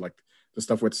that way like the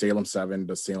stuff with Salem 7,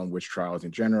 the Salem witch trials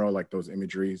in general, like those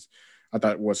imageries, I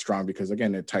thought was strong because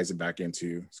again, it ties it back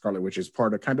into Scarlet Witch is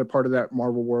part of that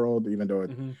Marvel world, even though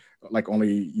it, like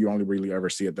you only really ever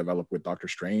see it develop with Doctor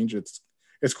Strange. It's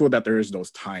cool that there is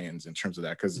those tie-ins in terms of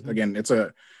that. Cause again,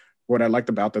 what I liked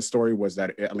about the story was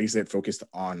that at least it focused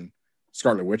on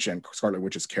Scarlet Witch and Scarlet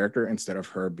Witch's character instead of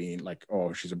her being like,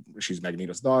 oh, she's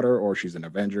Magneto's daughter or she's an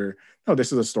Avenger. No,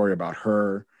 this is a story about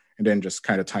her, and then just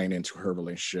kind of tying into her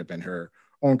relationship and her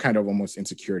own kind of almost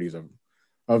insecurities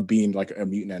of being like a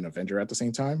mutant and Avenger at the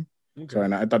same time. So,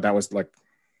 and I thought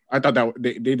that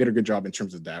they did a good job in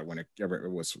terms of that when it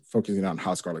was focusing on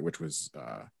how Scarlet Witch was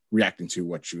reacting to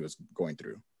what she was going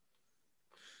through.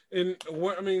 And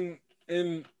what I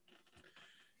mean,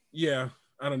 yeah,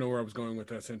 I don't know where I was going with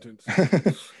that sentence.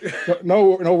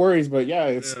 no worries, but yeah,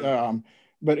 it's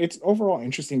but it's overall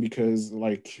interesting because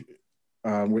like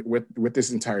with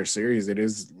this entire series, it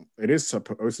is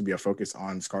supposed to be a focus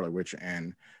on Scarlet Witch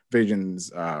and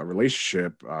Vision's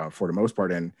relationship for the most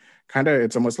part, and kind of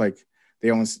it's almost like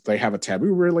they have a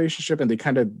taboo relationship, and they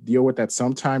kind of deal with that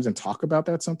sometimes and talk about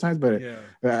that sometimes. But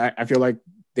I feel like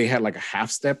they had like a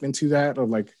half step into that of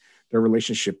like their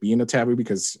relationship being a taboo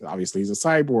because obviously he's a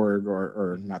cyborg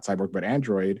or not cyborg but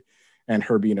android, and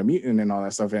her being a mutant and all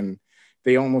that stuff, and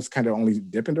they almost kind of only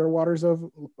dip into their waters of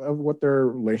what their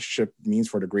relationship means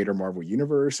for the greater Marvel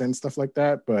universe and stuff like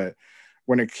that. But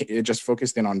when it just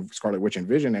focused in on Scarlet Witch and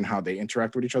Vision and how they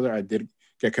interact with each other, I did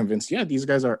get convinced, yeah, these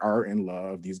guys are in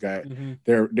love. These guys,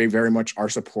 they very much are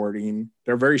supporting.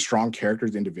 They're very strong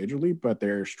characters individually, but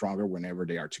they're stronger whenever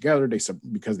they are together.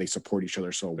 Because they support each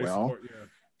other so well.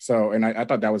 So, and I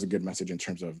thought that was a good message in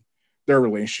terms of their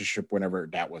relationship whenever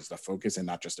that was the focus and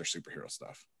not just their superhero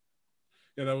stuff.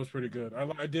 Yeah, that was pretty good.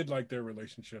 I did like their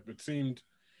relationship.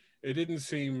 It didn't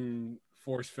seem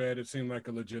force-fed. It seemed like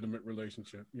a legitimate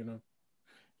relationship, you know?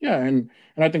 Yeah, and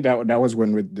I think that was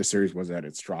when the series was at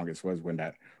its strongest, was when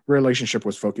that relationship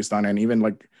was focused on, and even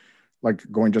like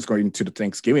going to the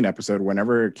Thanksgiving episode,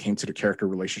 whenever it came to the character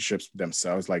relationships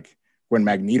themselves, like when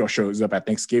Magneto shows up at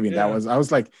Thanksgiving, I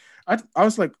was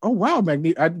like, oh wow,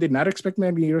 Magneto. I did not expect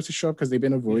Magneto to show up because they've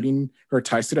been avoiding her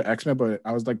ties to the X-Men, but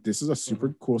I was like, this is a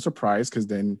super cool surprise because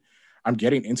then I'm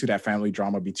getting into that family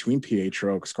drama between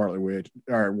Pietro, Scarlet Witch,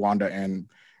 or Wanda, and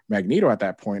Magneto at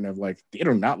that point of like they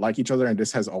do not like each other, and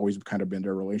this has always kind of been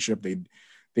their relationship.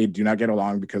 They do not get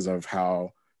along because of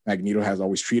how Magneto has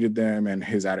always treated them and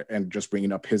and just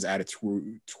bringing up his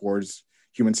attitude towards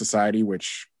human society,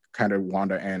 which kind of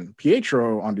Wanda and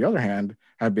Pietro, on the other hand,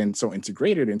 have been so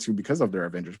integrated into because of their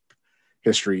Avengers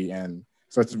history. And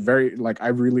so it's very, like, I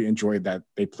really enjoyed that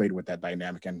they played with that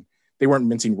dynamic, and they weren't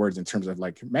mincing words in terms of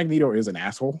like Magneto is an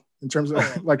asshole in terms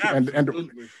of like, and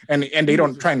they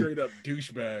don't try and straight up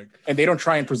douchebag, and they don't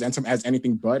try and present him as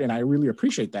anything but, and I really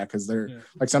appreciate that because they're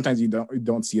like, sometimes you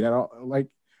don't see that all, like,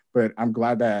 but I'm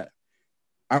glad that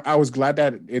I was glad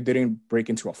that it didn't break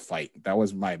into a fight. That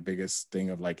was my biggest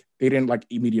thing of like, they didn't like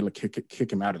immediately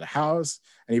kick him out of the house.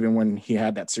 And even when he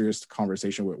had that serious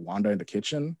conversation with Wanda in the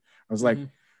kitchen, I was like,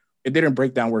 it didn't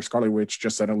break down where Scarlet Witch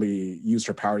just suddenly used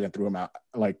her powers and threw him out,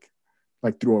 like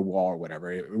through a wall or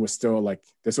whatever. It was still like,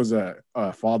 this was a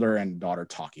father and daughter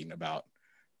talking about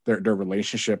their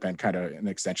relationship and kind of an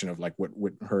extension of like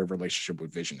what her relationship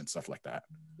with Vision and stuff like that.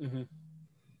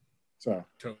 So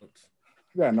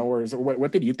yeah, no worries.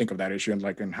 What did you think of that issue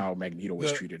and how Magneto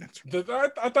was treated?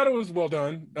 I thought it was well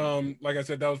done. Like I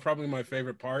said, that was probably my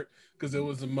favorite part because it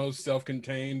was the most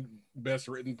self-contained, best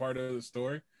written part of the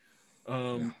story.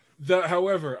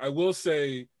 However, I will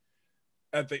say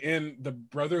at the end, the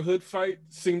Brotherhood fight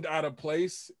seemed out of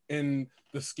place in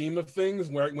the scheme of things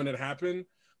when it happened.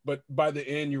 But by the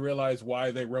end, you realize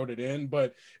why they wrote it in.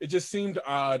 But it just seemed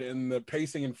odd, and the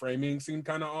pacing and framing seemed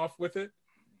kind of off with it,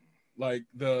 like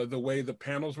the way the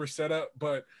panels were set up.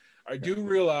 But I do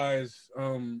realize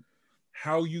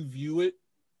how you view it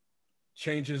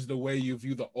changes the way you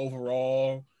view the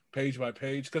overall page by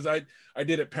page. Because I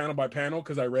did it panel by panel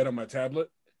because I read on my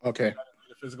tablet. Okay.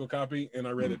 A physical copy, and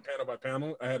I read it panel by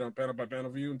panel. I had a panel by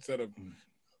panel view instead of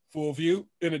full view,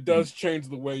 and it does change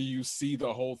the way you see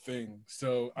the whole thing.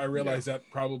 So I realized that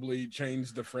probably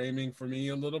changed the framing for me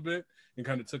a little bit and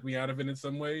kind of took me out of it in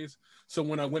some ways. So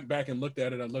when I went back and looked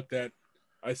at it,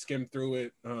 I skimmed through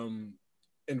it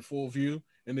in full view,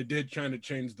 and it did kind of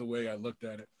change the way I looked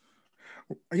at it.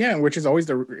 Yeah, which is always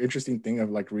the interesting thing of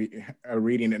like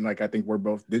reading, and like I think we're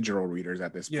both digital readers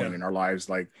at this point in our lives.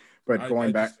 Like, but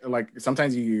going back, like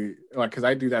sometimes you like, because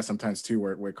I do that sometimes too.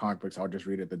 Where with comic books, I'll just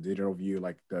read it the digital view,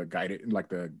 like the guided, like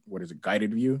the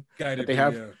guided view that they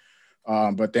have.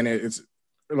 Yeah. But then it's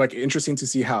like interesting to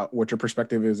see what your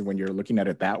perspective is when you're looking at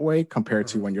it that way compared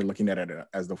to when you're looking at it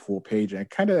as the full page, and it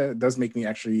kind of does make me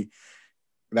actually.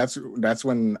 That's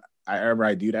when.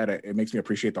 I do that, it makes me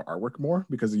appreciate the artwork more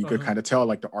because you could kind of tell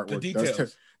like the artwork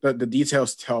the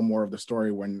details tell more of the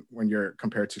story when you're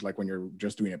compared to like when you're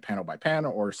just doing it panel by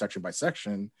panel or section by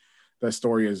section. The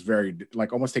story is very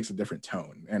like almost takes a different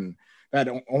tone, and that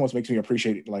almost makes me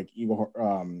appreciate like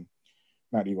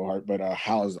not Evil Heart, but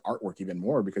Hal's artwork even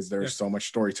more because there's so much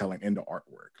storytelling in the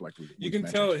artwork. Like you can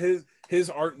tell his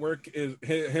artwork is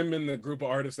him and the group of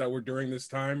artists that were during this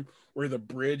time were the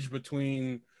bridge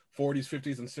between 40s,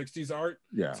 50s, and 60s art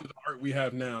to the art we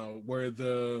have now, where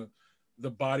the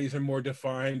bodies are more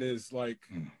defined as like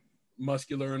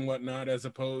muscular and whatnot, as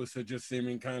opposed to just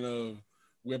seeming kind of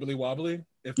wibbly wobbly.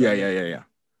 Yeah.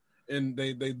 And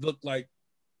they look like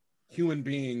human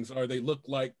beings, or they look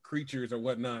like creatures or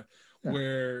whatnot,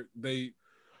 where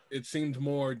it seemed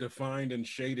more defined and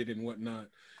shaded and whatnot,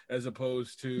 as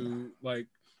opposed to like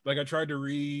I tried to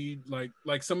read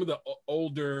like some of the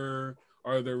older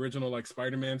or the original like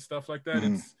Spider-Man stuff like that.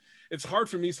 It's hard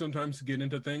for me sometimes to get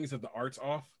into things if the art's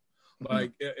off.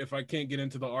 Like if I can't get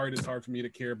into the art, it's hard for me to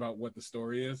care about what the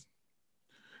story is.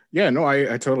 Yeah, no,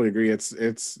 I totally agree.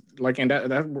 It's like, and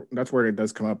that's where it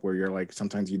does come up where you're like,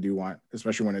 sometimes you do want,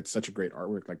 especially when it's such a great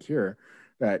artwork like here,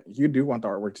 that you do want the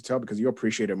artwork to tell because you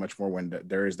appreciate it much more when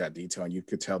there is that detail, and you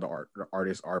could tell the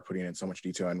artists are putting in so much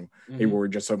detail, and maybe we're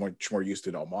just so much more used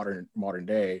to the modern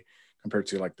day compared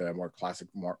to like the more classic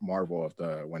Marvel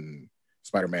of when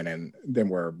Spider-Man and them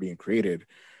were being created.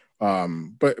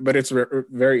 But it's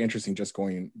very interesting just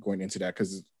going into that,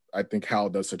 because I think Hal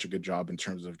does such a good job in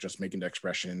terms of just making the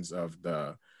expressions of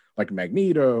the like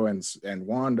Magneto and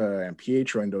Wanda and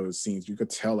Pietro in those scenes. You could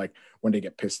tell like when they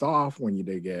get pissed off, when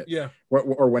they get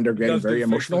or when they're getting very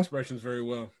emotional. Expressions very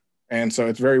well. And so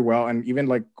it's very well. And even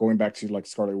like going back to like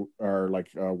Scarlet or like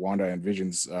Wanda and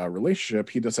Vision's relationship,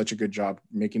 he does such a good job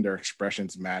making their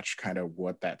expressions match kind of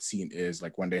what that scene is.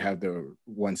 Like when they have the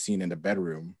one scene in the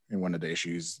bedroom in one of the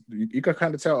issues, you could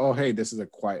kind of tell, oh, hey, this is a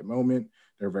quiet moment.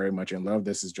 They're very much in love.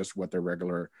 This is just what a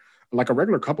regular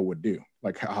couple would do,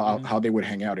 like how they would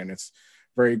hang out. And it's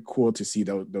very cool to see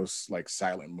those like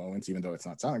silent moments, even though it's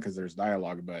not silent because there's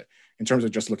dialogue. But in terms of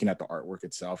just looking at the artwork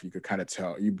itself, you could kind of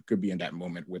tell, you could be in that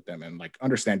moment with them and like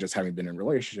understand, just having been in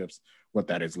relationships, what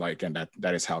that is like, and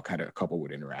that is how kind of a couple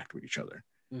would interact with each other.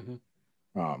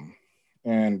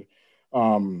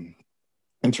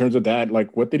 In terms of that,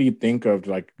 like, what did you think of,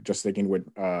 like, just thinking with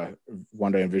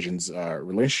Wanda and Vision's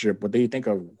relationship? What did you think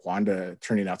of Wanda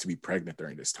turning out to be pregnant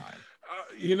during this time?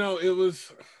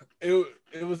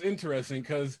 It was interesting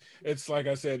because it's like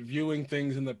I said, viewing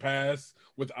things in the past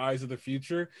with eyes of the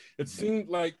future. It seemed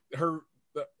like the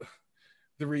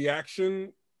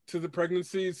reaction to the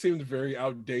pregnancy seemed very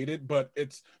outdated, but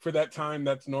it's for that time,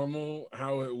 that's normal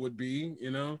how it would be,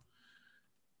 you know.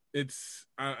 It's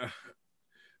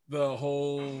the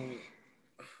whole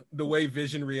the way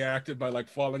Vision reacted by like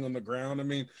falling on the ground. I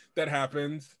mean, that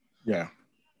happens. Yeah.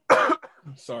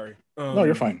 Sorry. No,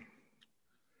 you're fine.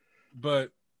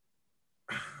 But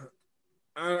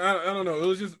I don't know. It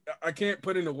was just, I can't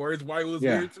put into words why it was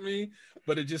weird to me,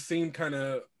 but it just seemed kind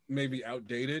of maybe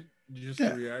outdated. Just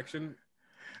the reaction.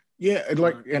 Yeah,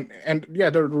 like and yeah,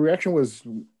 the reaction was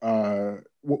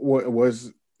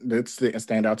was that's the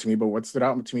stand out to me. But what stood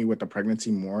out to me with the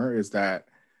pregnancy more is that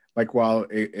like while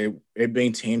it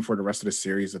maintained for the rest of the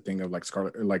series the thing of like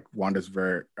Scarlet, like Wanda's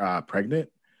very pregnant.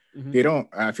 They don't,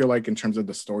 I feel like in terms of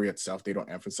the story itself, they don't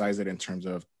emphasize it in terms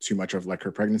of too much of like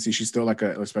her pregnancy. She's still like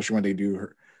especially when they do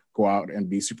her go out and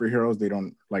be superheroes, they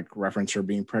don't like reference her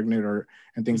being pregnant or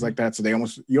and things like that. So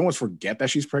you almost forget that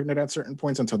she's pregnant at certain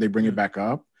points until they bring it back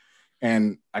up.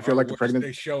 And I feel like the pregnant,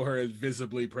 they show her as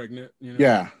visibly pregnant, you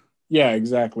know? Yeah,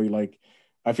 exactly. Like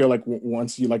I feel like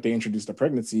once they introduce the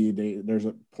pregnancy, there's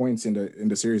points in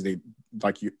the series they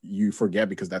like you forget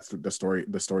because that's the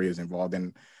story is involved.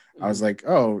 And I was like,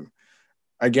 oh,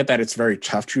 I get that it's very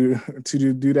tough to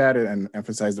do that and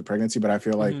emphasize the pregnancy, but I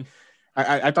feel like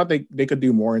I thought they could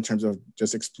do more in terms of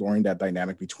just exploring that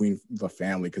dynamic between the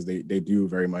family, because they do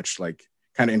very much like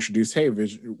kind of introduce, hey,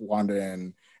 Wanda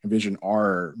and Vision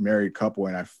are a married couple,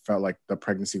 and I felt like the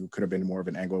pregnancy could have been more of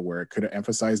an angle where it could have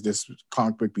emphasized this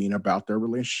comic book being about their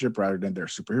relationship rather than their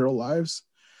superhero lives,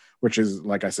 which is,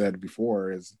 like I said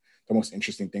before, is the most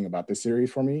interesting thing about this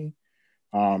series for me.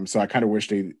 So I kind of wish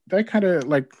they kind of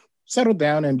like settled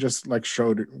down and just like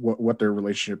showed what their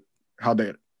relationship, how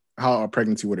a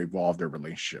pregnancy would evolve their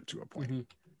relationship to a point.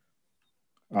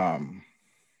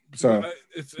 So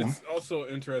it's also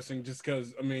interesting just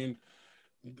because, I mean,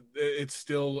 it's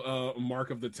still a mark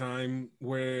of the time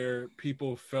where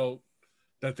people felt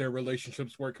that their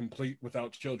relationships were complete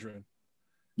without children.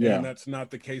 And that's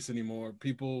not the case anymore.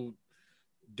 People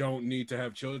don't need to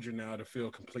have children now to feel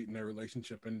complete in their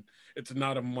relationship, and it's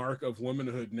not a mark of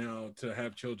womanhood now to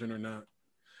have children or not.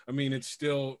 I mean, it's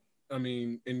still, I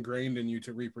mean, ingrained in you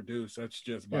to reproduce. That's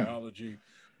just biology.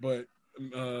 But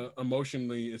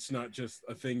emotionally, it's not just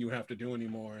a thing you have to do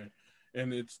anymore.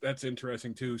 And that's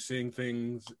interesting too, seeing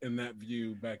things in that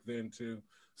view back then too.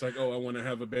 It's like, oh, I want to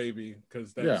have a baby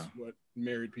because that's what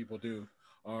married people do,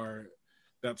 or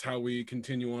that's how we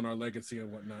continue on our legacy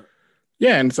and whatnot.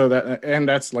 Yeah, and so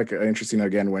that's like interesting.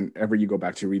 Again, whenever you go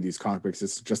back to read these comic books,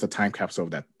 it's just a time capsule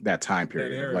of that time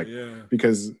period. That era,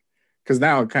 because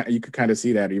now you could kind of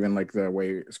see that even like the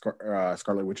way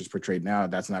Scarlet Witch is portrayed now,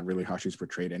 that's not really how she's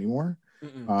portrayed anymore.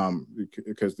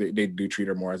 Because they do treat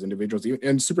her more as individuals,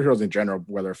 and superheroes in general,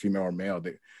 whether female or male.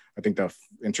 I think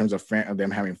in terms of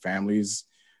them having families,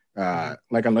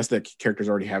 like unless the characters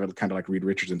already have it, kind of like Reed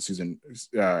Richards and Susan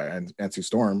and Sue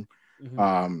Storm.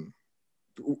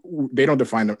 They don't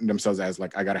define themselves as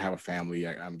like, I gotta have a family.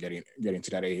 I'm getting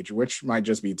to that age, which might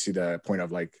just be to the point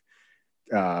of like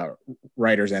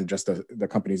writers and just the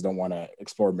companies don't want to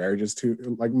explore marriages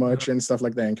too like much and stuff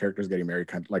like that, and characters getting married,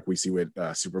 kind of like we see with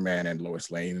Superman and Lois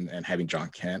Lane and having John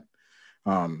Kent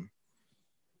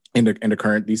in the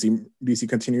current DC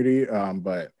continuity.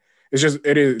 But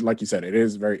it is like you said, it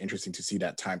is very interesting to see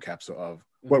that time capsule of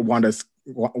what Wanda's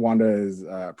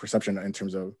perception in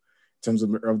terms of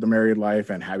the married life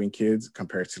and having kids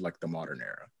compared to like the modern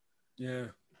era.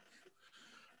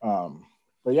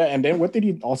 But yeah, and then what did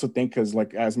you also think? Because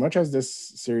like as much as this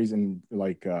series and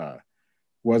like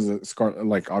was a Scarlet,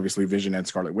 like obviously Vision and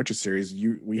Scarlet Witch's series,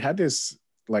 we had this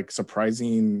like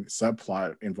surprising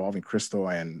subplot involving Crystal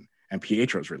and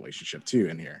Pietro's relationship too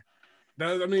in here.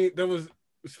 That was,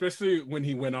 especially when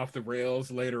he went off the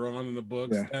rails later on in the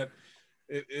books. That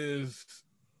it's.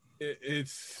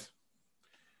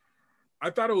 I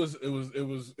thought it was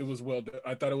well.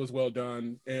 I thought it was well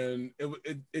done, and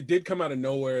it did come out of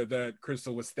nowhere that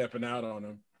Crystal was stepping out on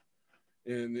him,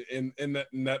 and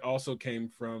that also came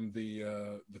from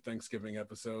the Thanksgiving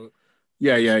episode.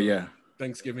 Yeah.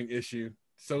 Thanksgiving issue,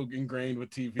 so ingrained with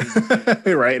TV.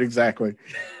 Right, exactly.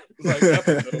 Like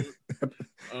episode.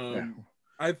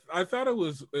 I thought it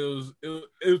was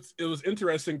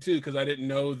interesting too, because I didn't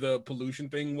know the pollution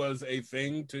thing was a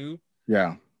thing too.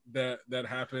 Yeah. That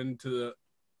happened to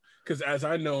because as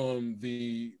I know them,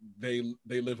 they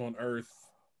live on Earth.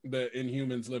 The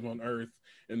Inhumans live on Earth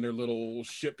in their little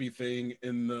shippy thing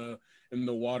in the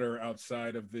water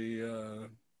outside of the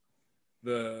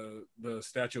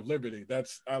Statue of Liberty.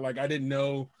 I didn't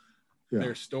know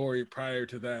their story prior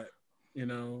to that,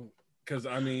 because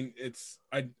I mean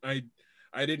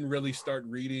I didn't really start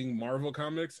reading Marvel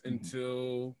comics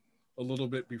until a little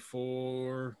bit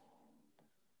before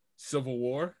Civil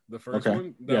War, the first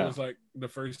one. That was like the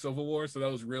first Civil War. So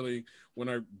that was really when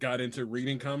I got into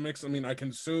reading comics. I mean, I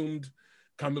consumed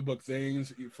comic book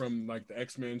things from like the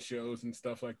X-Men shows and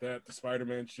stuff like that, the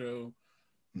Spider-Man show.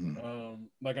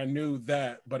 Like I knew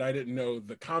that, but I didn't know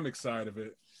the comic side of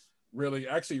it really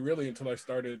until I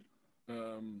started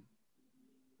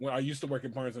when I used to work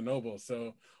at Barnes and Noble.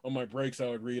 So on my breaks, I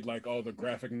would read like all the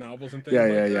graphic novels and things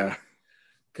that.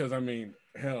 Because I mean,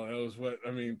 hell, that was what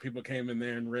I mean. People came in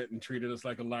there and read and treated us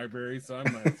like a library, so I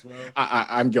might as well.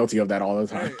 I'm guilty of that all the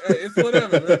time. Hey, it's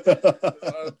whatever, man.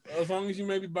 As long as you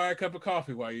maybe buy a cup of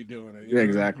coffee while you're doing it.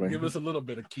 Exactly. Give us a little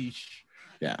bit of quiche.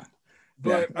 Yeah.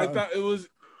 But I thought it was.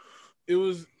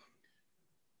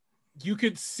 You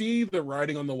could see the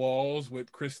writing on the walls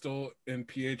with Crystal and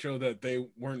Pietro that they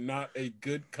were not a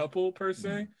good couple per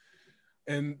se,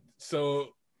 and so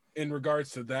in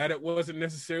regards to that, it wasn't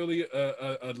necessarily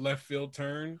a left field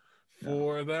turn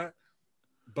for that,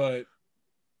 but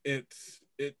it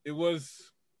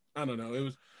was, I don't know, it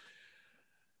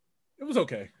was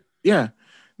okay. Yeah,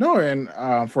 no, and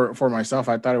for myself,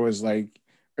 I thought it was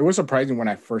surprising when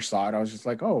I first saw it. I was just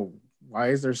like, oh, why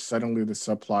is there suddenly the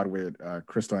subplot with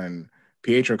Crystal and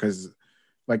Pietro? Because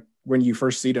like when you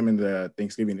first see them in the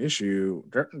Thanksgiving issue,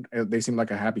 they seem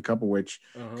like a happy couple, which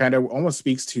kind of almost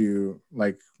speaks to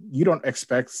like you don't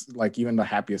expect like even the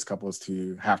happiest couples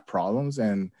to have problems,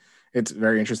 and it's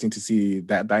very interesting to see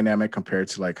that dynamic compared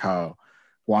to like how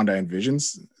Wanda and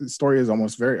Vision's story is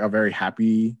almost a very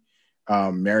happy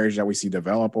marriage that we see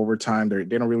develop over time. They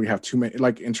don't really have too many,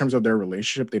 like in terms of their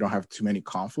relationship, they don't have too many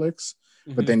conflicts.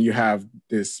 But then you have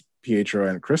this Pietro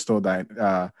and Crystal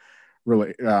that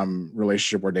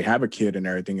relationship where they have a kid and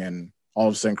everything, and all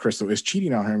of a sudden Crystal is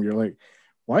cheating on him. You're like,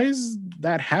 why is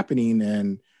that happening?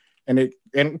 And it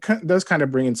does kind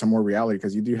of bring in some more reality,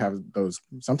 because you do have those.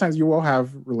 Sometimes you will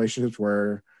have relationships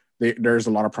where there's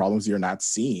a lot of problems you're not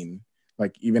seeing.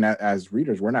 Like even as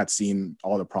readers, we're not seeing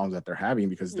all the problems that they're having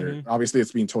because they're obviously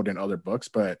it's being told in other books,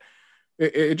 but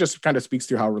it just kind of speaks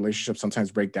to how relationships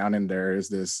sometimes break down, and there is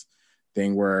this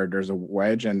thing where there's a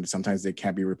wedge and sometimes they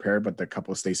can't be repaired, but the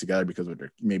couple stays together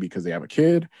because they have a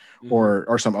kid or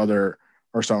for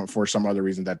some other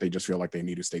reason that they just feel like they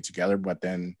need to stay together. But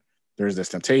then there's this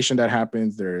temptation that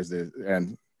happens. There's this,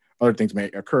 and other things may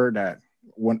occur that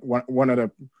one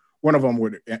of them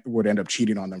would end up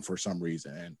cheating on them for some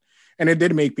reason. And it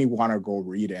did make me want to go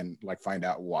read and like find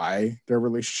out why their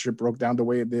relationship broke down the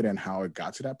way it did and how it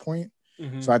got to that point.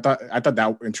 So I thought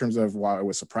that in terms of why it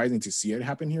was surprising to see it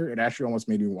happen here, it actually almost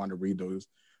made me want to read those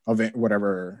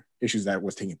whatever issues that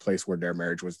was taking place where their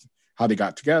marriage was, how they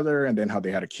got together and then how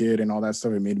they had a kid and all that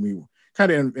stuff. It made me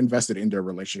kind of invested in their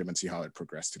relationship and see how it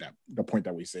progressed to the point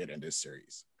that we see it in this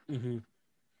series.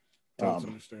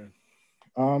 Understand.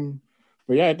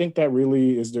 But yeah, I think that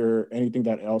really, is there anything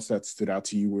that else that stood out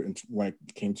to you when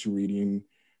it came to reading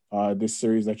this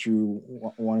series that you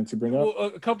wanted to bring up?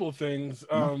 Well, a couple of things.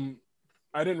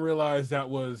 I didn't realize that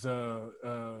was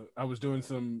I was doing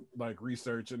some like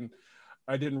research, and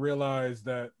I didn't realize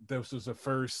that this was the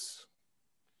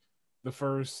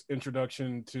first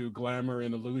introduction to glamour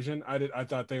and illusion. I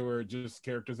thought they were just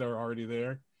characters that were already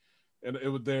there, and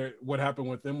what happened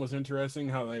with them was interesting.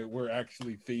 How they were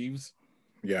actually thieves.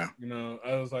 Yeah,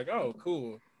 I was like, oh,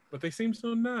 cool, but they seem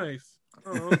so nice.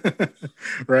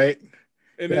 Right.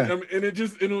 And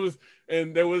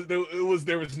there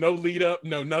was no lead up,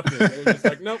 no nothing. They were just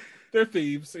like, nope, they're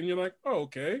thieves, and you're like, oh,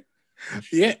 okay.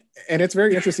 Yeah, and it's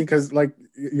very interesting because, like,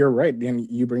 you're right, and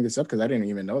you bring this up because I didn't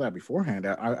even know that beforehand.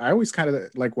 I always kind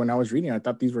of like when I was reading, I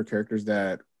thought these were characters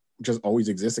that just always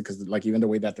existed because, like, even the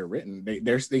way that they're written,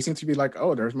 they seem to be like,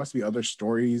 oh, there must be other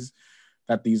stories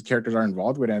that these characters are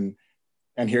involved with, and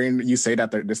hearing you say that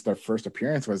this is their first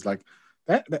appearance was like.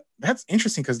 That's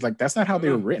interesting because like that's not how they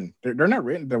were written. They're not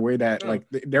written the way that like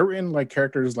they're written like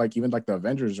characters like even like the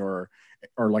Avengers or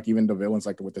like even the villains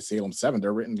like with the Salem 7.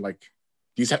 They're written like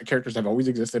these characters have always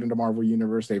existed in the Marvel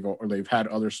universe. They've had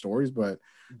other stories, but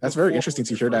that's very interesting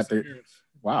to hear that.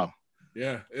 Wow.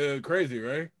 Yeah, crazy,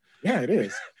 right? Yeah, it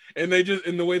is. And they just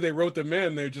in the way they wrote them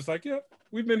in, they're just like, yep,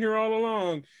 we've been here all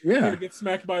along. Yeah, to get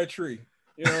smacked by a tree,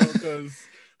 because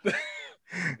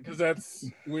that's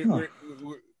we're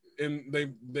and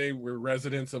they were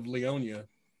residents of Leonia,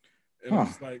 and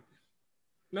it's like,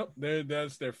 nope,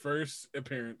 that's their first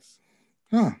appearance.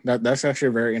 That's actually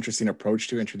a very interesting approach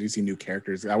to introducing new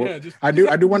characters. I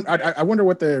wonder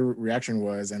what the reaction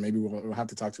was, and maybe we'll have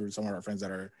to talk to some of our friends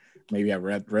that are maybe have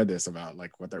read this about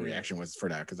like what the reaction was for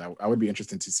that, because I would be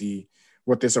interested to see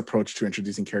what this approach to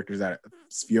introducing characters that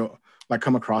feel like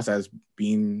come across as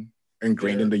being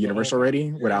ingrained in the universe already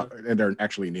and they're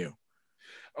actually new.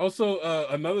 Also,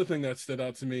 another thing that stood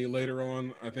out to me later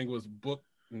on, I think was book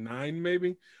 9,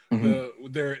 maybe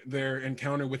their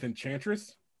encounter with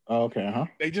Enchantress. Oh, okay, huh?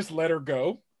 They just let her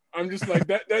go. I'm just like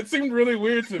that seemed really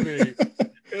weird to me.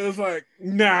 It was like,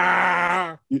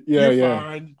 nah, Yeah, you're yeah,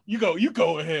 fine. You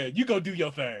go ahead. You go do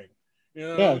your thing. You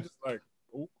know, yeah. just like,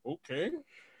 okay.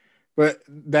 But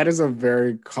that is a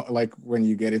very like when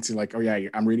you get into like, oh yeah,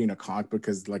 I'm reading a comic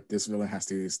because like this villain has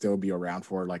to still be around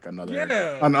for like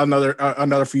Yeah.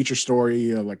 another future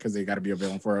story, like because they got to be a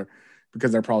villain for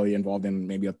because they're probably involved in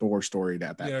maybe a Thor story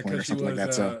at that Yeah, point or because something like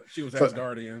that. she was So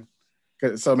Asgardian.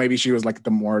 so maybe she was like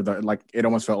the like it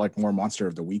almost felt like more monster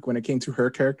of the week when it came to her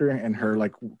character and her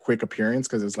like quick appearance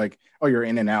because it's like, oh, you're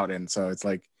in and out, and so it's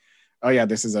like, oh yeah,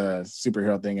 this is a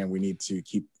superhero thing and we need to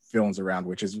keep villains around,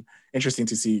 which is interesting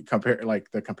to see compare like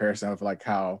the comparison of like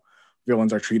how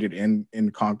villains are treated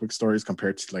in comic book stories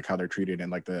compared to like how they're treated in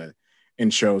like the in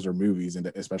shows or movies, and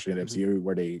especially in the MCU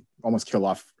where they almost kill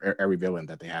off every villain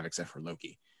that they have except for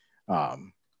Loki.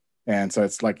 um and so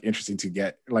it's like interesting to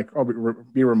get like, oh,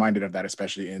 be reminded of that,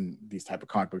 especially in these type of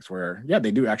comic books where, yeah,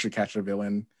 they do actually catch the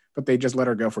villain, but they just let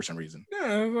her go for some reason.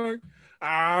 Yeah,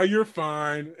 like, you're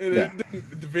fine. Yeah.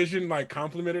 The Vision like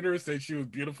complimented her, said she was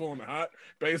beautiful and hot,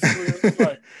 basically. And it's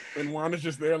like, and Wanda's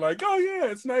just there, like, oh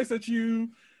yeah, it's nice that you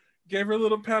gave her a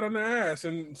little pat on the ass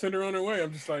and sent her on her way.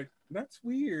 I'm just like, that's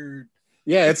weird.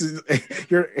 Yeah, it's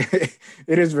you're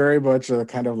it is very much a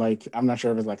kind of like, I'm not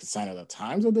sure if it's like a sign of the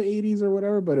times of the 80s or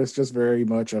whatever, but it's just very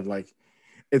much of like,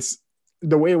 it's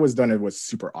the way it was done, it was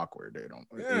super awkward. It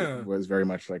Yeah. was very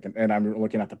much like, and I'm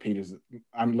looking at the pages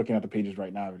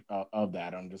right now of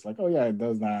that. I'm just like, oh yeah, it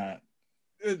does not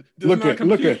It does not look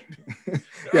compute. good.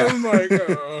 I Yeah. was like,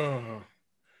 oh.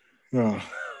 No.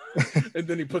 And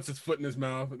then he puts his foot in his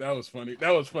mouth. That was funny.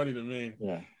 That was funny to me.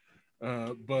 Yeah.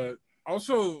 But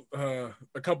also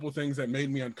a couple of things that made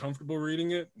me uncomfortable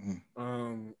reading it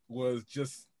was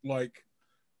just like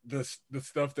the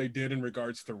stuff they did in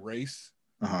regards to race.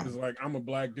 Because like I'm a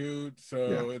black dude, so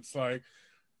Yeah. it's like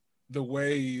the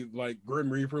way like Grim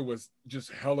Reaper was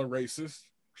just hella racist,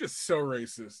 just so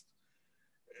racist,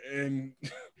 and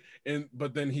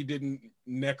but then he didn't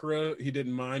Necra, he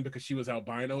didn't mind because she was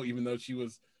albino, even though she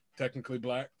was technically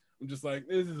black. I'm just like,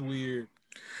 this is weird.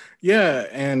 Yeah,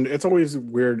 and it's always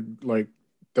weird, like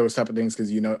those type of things,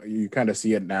 because you kind of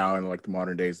see it now in like the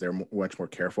modern days. They're much more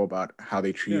careful about how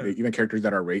they treat Yeah, even characters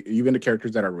that are even the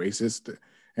characters that are racist,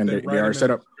 and they they write are him in set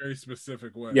a up. very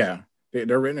specific way. Yeah,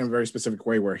 they're written in a very specific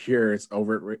way. Where here it's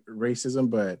overt racism,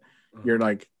 but you're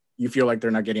like, you feel like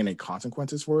they're not getting any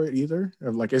consequences for it either.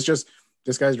 Of like, it's just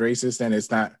this guy's racist, and it's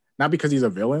not because he's a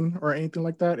villain or anything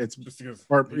like that. It's Just because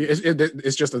or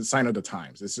it's just a sign of the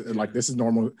times. It's like this is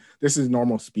normal. This is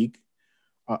normal speak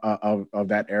of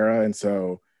that era, and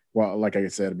so, well, like I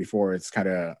said before, it's kind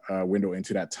of a window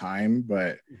into that time,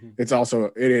 but it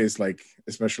is like,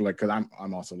 especially like because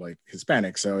I'm also like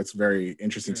Hispanic, so it's very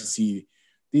interesting to see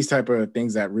these type of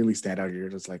things that really stand out. You're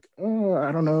just like, oh,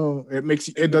 I don't know.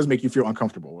 It does make you feel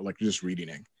uncomfortable, like just reading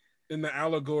it. In the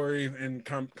allegory and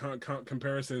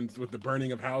comparisons with the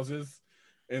burning of houses,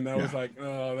 and I was like,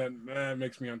 oh, that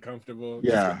makes me uncomfortable.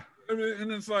 Yeah. I mean,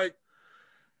 and it's like,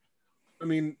 I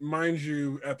mean, mind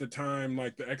you, at the time,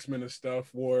 like the X-Men and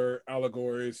stuff were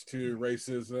allegories to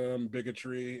racism,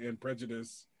 bigotry, and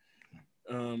prejudice,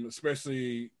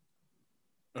 especially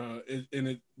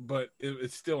but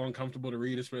it's still uncomfortable to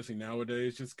read, especially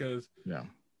nowadays, just because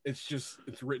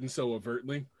it's written so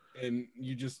overtly, and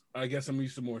I guess I'm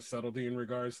used to more subtlety in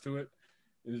regards to it.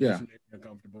 And it just made me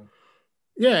uncomfortable.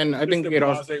 Yeah, and I think it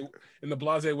also in the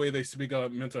blase way they speak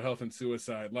of mental health and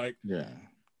suicide. Like, yeah.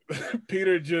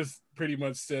 Peter just pretty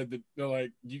much said that they're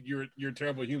like, you're a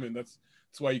terrible human. That's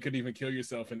why you couldn't even kill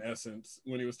yourself, in essence,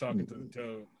 when he was talking to the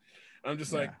Toad. I'm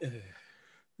just like, ugh.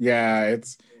 Yeah,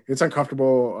 it's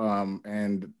uncomfortable,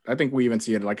 and I think we even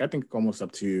see it like, I think almost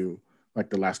up to like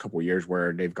the last couple of years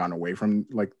where they've gone away from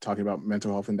like talking about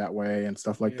mental health in that way and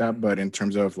stuff like that. But in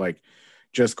terms of like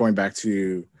just going back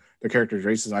to the character's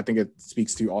racism, I think it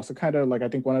speaks to also kind of like, I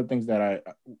think one of the things that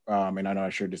and I know I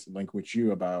shared this link with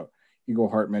you about Hugo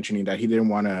Hart mentioning that he didn't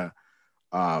want to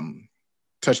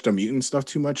touch the mutant stuff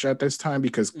too much at this time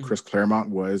because Chris Claremont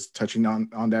was touching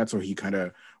on that, so he kind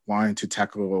of wanted to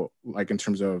tackle like in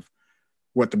terms of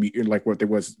what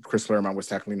Chris Claremont was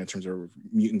tackling in terms of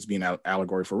mutants being an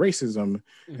allegory for racism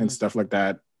and stuff like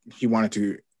that. He wanted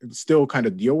to still kind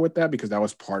of deal with that because that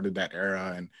was part of that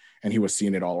era, and he was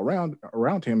seeing it all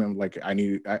around him, and like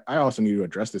I also need to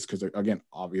address this because, again,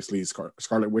 obviously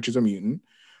Scarlet Witch is a mutant,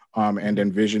 and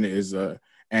then Vision is a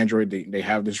android. They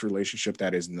have this relationship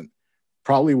that is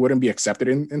probably wouldn't be accepted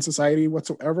in society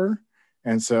whatsoever,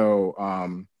 and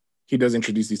so he does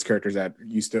introduce these characters that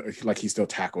he still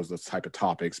tackles those type of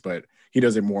topics, but he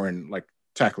does it more in like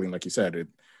tackling, like you said,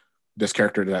 this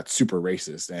character that's super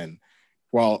racist. And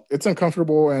while it's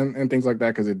uncomfortable and things like that,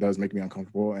 because it does make me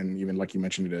uncomfortable, and even like you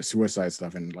mentioned, the suicide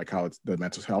stuff and like how it's the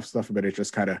mental health stuff, but it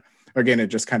just kind of, again, it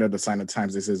just kind of the sign of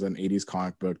times. This is an 80s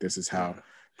comic book. This is how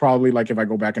probably, like, if I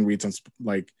go back and read some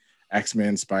like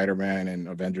X-Men, Spider-Man, and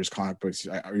Avengers comic books,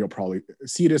 you'll probably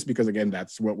see this, because again,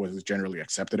 that's what was generally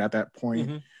accepted at that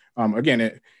point.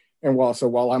 Again,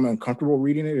 while I'm uncomfortable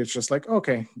reading it, it's just like,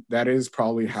 okay, that is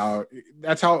probably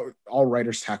that's how all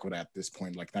writers tackle it at this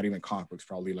point. Like, not even comic books,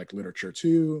 probably like literature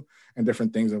too, and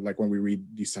different things of like when we read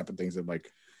these type of things of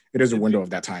like, it is a window of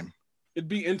that time. It'd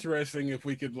be interesting if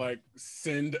we could like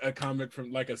send a comic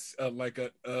from like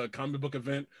a comic book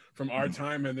event from our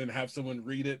time, and then have someone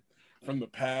read it from the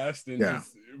past, and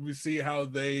just we see how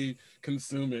they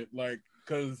consume it. Like,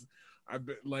 because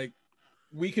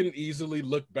we can easily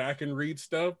look back and read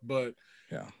stuff, but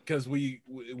because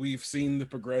we've seen the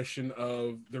progression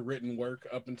of the written work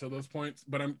up until those points.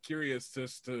 But I'm curious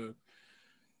just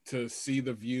to see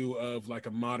the view of like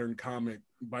a modern comic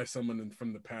by someone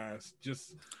from the past.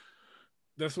 Just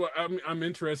that's what I'm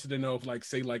interested to know if, like,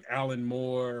 say like Alan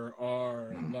Moore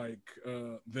or like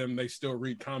them, they still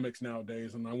read comics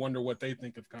nowadays, and I wonder what they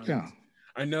think of comics.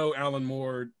 I know Alan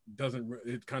Moore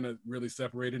it kind of really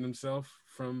separated himself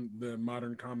from the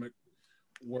modern comic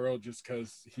world just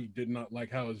because he did not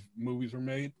like how his movies were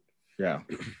made.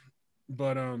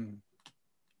 But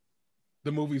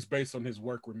the movies based on his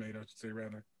work were made, I should say,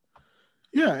 rather.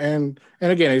 And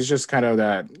again, it's just kind of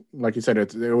that, like you said,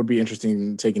 it would be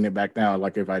interesting taking it back now,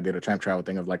 like if I did a time travel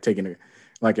thing of like taking it,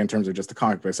 like in terms of just the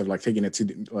comic books, of like taking it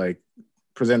to like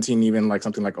presenting even like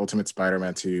something like Ultimate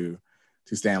Spider-Man to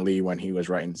Stan Lee when he was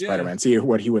writing Spider-Man, see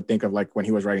what he would think of like when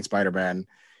he was writing Spider-Man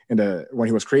when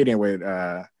he was creating it with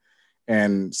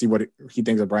and see what he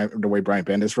thinks of the way Brian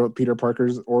Bendis wrote Peter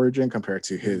Parker's origin compared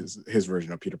to his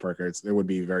version of Peter Parker. It would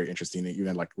be very interesting,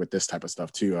 even like with this type of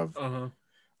stuff too of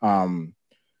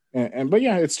but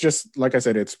yeah, it's just like I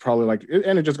said, it's probably like,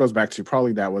 and it just goes back to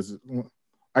probably that was,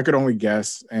 I could only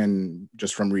guess, and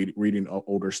just from reading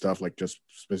older stuff, like just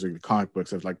specifically comic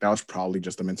books, of like that was probably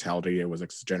just the mentality it was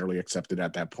generally accepted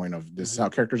at that point of this is how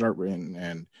characters are written,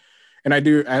 and I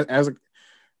do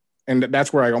and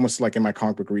that's where I almost like in my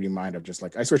comic book reading mind of just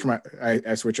like I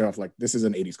switch off like this is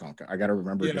an 80s comic. I got to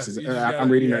remember this is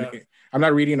I'm reading I'm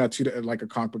not reading like a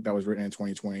comic book that was written in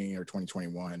 2020 or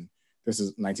 2021. This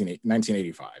is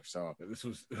 1985. So this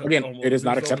was again, it is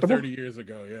not acceptable. 30 years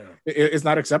ago, it's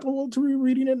not acceptable to be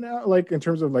reading it now. Like in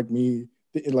terms of like me,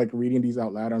 like reading these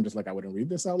out loud, I'm just like I wouldn't read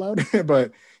this out loud.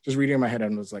 But just reading in my head, I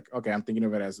was like, okay, I'm thinking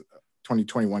of it as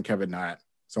 2021 Kevin, not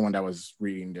someone that was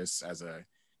reading this as a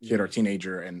kid or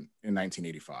teenager in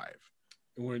 1985.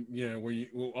 Where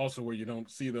you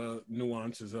don't see the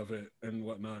nuances of it and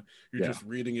whatnot. You're just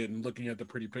reading it and looking at the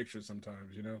pretty pictures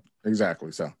sometimes,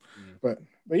 Exactly. So but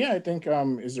yeah, I think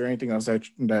is there anything else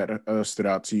that stood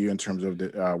out to you in terms of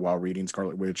the while reading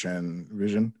Scarlet Witch and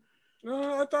Vision?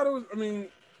 I thought it was,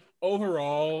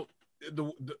 overall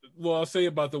I'll say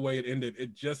about the way it ended,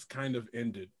 it just kind of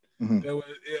ended.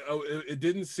 It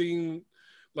didn't seem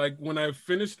like when I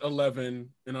finished 11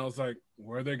 and I was like,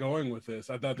 where are they going with this?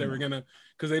 I thought they were gonna,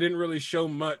 because they didn't really show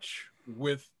much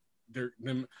with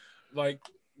them. Like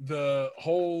the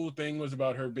whole thing was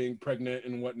about her being pregnant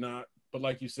and whatnot. But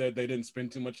like you said, they didn't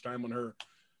spend too much time on her.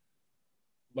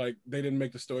 Like they didn't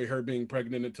make the story her being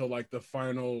pregnant until like the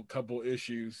final couple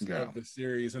issues of the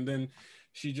series. And then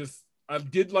I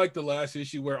did like the last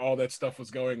issue where all that stuff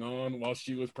was going on while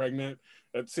she was pregnant.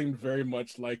 That seemed very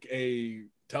much like a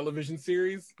television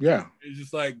series.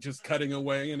 It's just cutting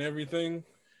away and everything.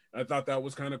 I thought that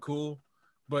was kind of cool,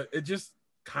 but it just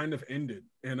kind of ended,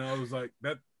 and I was like,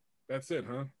 that's it,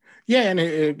 huh? And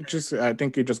it just, I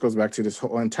think it just goes back to this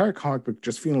whole entire comic book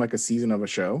just feeling like a season of a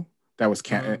show that was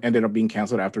ended up being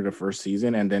canceled after the first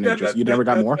season, and then you never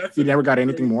got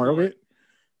anything more of it.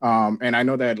 And I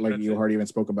know that like you already even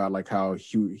spoke about like how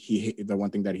he the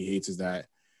one thing that he hates is that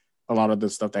a lot of the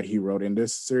stuff that he wrote in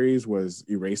this series was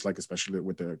erased, like especially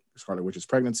with the Scarlet Witch's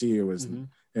pregnancy. It was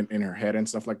in her head and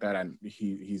stuff like that. And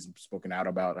he's spoken out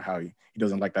about how he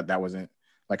doesn't like that wasn't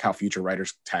like how future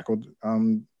writers tackled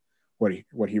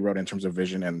what he wrote in terms of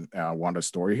Vision and Wanda's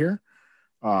story here.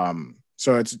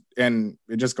 So it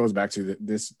just goes back to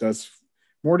this does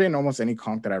more than almost any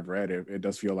comic that I've read. It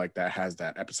does feel like that has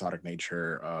that episodic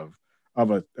nature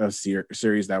of a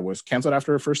series that was canceled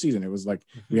after the first season. It was like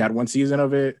we had one season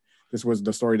of it. This was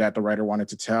the story that the writer wanted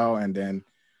to tell, and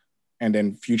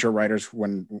then future writers,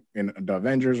 when in the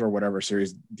Avengers or whatever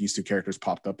series these two characters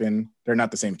popped up in, they're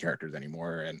not the same characters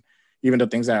anymore. And even the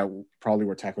things that probably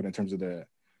were tackled in terms of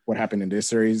what happened in this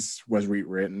series was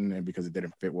rewritten and because it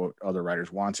didn't fit what other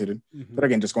writers wanted. Mm-hmm. But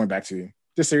again, just going back to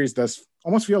this series does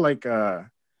almost feel like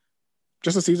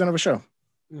just a season of a show.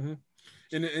 Mm-hmm.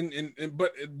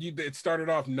 But it started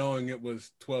off knowing it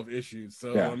was 12 issues.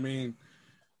 So, yeah. I mean,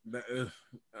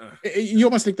 you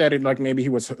almost think that it like maybe he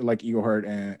was like Eaglehart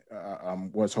and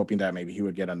was hoping that maybe he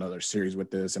would get another series with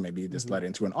this and maybe this led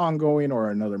into an ongoing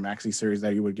or another maxi series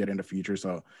that he would get in the future.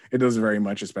 So it does very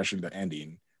much, especially the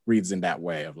ending, reads in that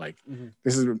way of like,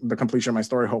 this is the completion of my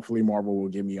story. Hopefully Marvel will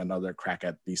give me another crack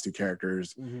at these two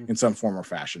characters in some form or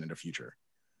fashion in the future.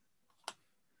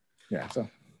 Yeah. So,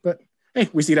 but hey,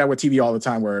 we see that with TV all the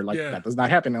time where like that does not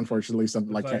happen. Unfortunately,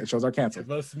 something like shows are canceled.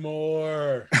 Give us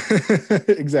more.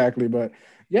 Exactly. But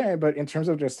yeah, but in terms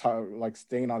of just how like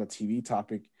staying on the TV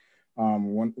topic,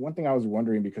 one thing I was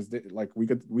wondering because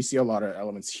we see a lot of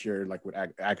elements here like with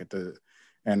Agatha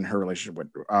and her relationship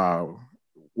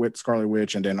with Scarlet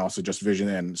Witch, and then also just Vision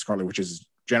and Scarlet Witch's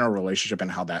general relationship and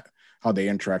how they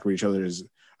interact with each other is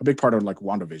a big part of like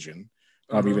WandaVision.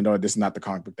 Even though this is not the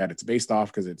comic book that it's based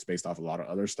off, because it's based off a lot of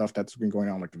other stuff that's been going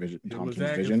on, like the Vision, Tom King's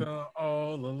Vision.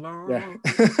 All along. Yeah.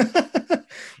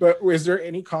 But is there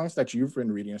any comics that you've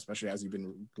been reading, especially as you've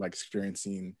been like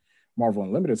experiencing Marvel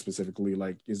Unlimited specifically?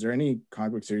 Like, is there any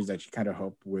comic book series that you kind of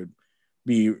hope would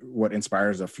be what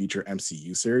inspires a future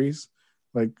MCU series,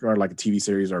 like or like a TV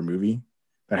series or a movie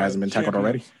that hasn't been tackled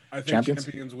already? I think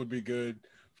Champions would be good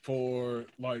for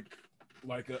like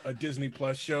a Disney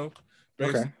Plus show.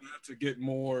 Basically, to get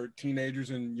more teenagers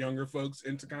and younger folks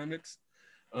into comics.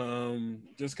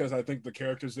 Just because I think the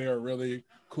characters there are really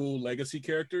cool legacy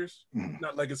characters.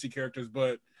 Not legacy characters,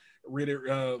 but really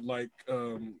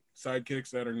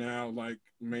sidekicks that are now like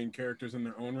main characters in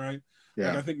their own right. Yeah.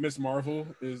 Like I think Miss Marvel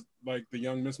is like the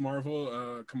young Miss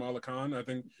Marvel, Kamala Khan. I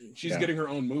think she's getting her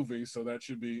own movie, so that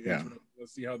should be interesting.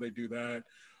 Let's see how they do that.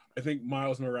 I think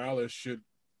Miles Morales should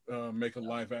make a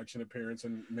live action appearance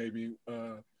and maybe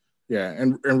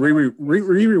and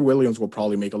Riri Williams will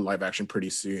probably make a live action pretty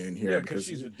soon here because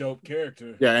she's a dope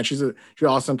character. Yeah, and she's an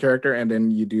awesome character. And then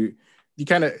the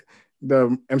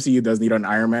MCU does need an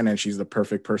Iron Man, and she's the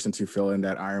perfect person to fill in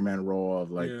that Iron Man role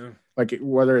of like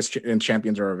whether it's in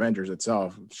Champions or Avengers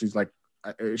itself. She's like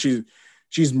she's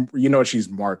she's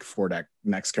marked for that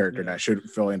next character that should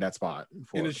fill in that spot.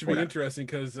 And it should be interesting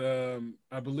because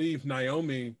I believe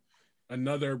Naomi,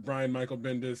 another Brian Michael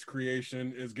Bendis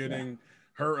creation, is getting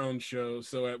her own show.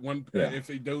 So at one if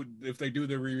they do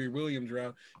the Riri Williams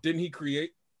route, didn't he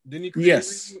create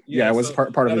yes it was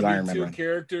part of his Iron Man two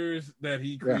characters that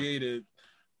he created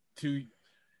to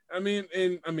I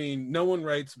mean no one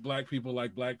writes black people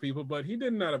like black people, but he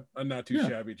did a not too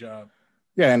shabby job.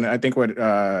 And I think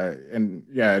and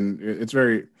it's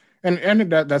very and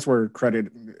that's where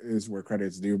credit is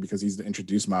due, because he's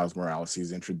introduced Miles Morales,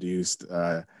 he's introduced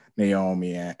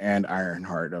Naomi and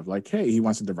Ironheart of like, hey, he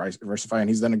wants to diversify, and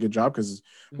he's done a good job because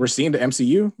we're seeing the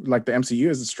MCU. Like the MCU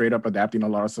is straight up adapting a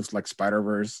lot of stuff like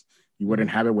Spider-Verse. You wouldn't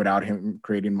have it without him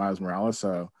creating Miles Morales.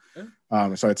 So,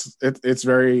 so it's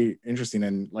very interesting.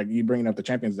 And like you bringing up the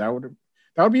Champions, that would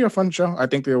be a fun show. I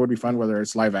think it would be fun whether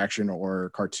it's live action or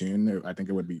cartoon. I think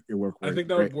it would work. I think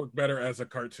that would work better as a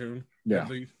cartoon. At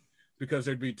least, because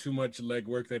there'd be too much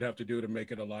legwork they'd have to do to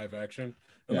make it a live action,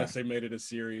 unless they made it a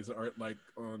series or like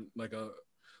on like a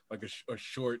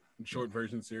short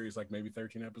version series, like maybe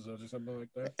 13 episodes or something like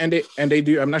that. And they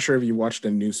do. I'm not sure if you watched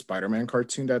the new Spider-Man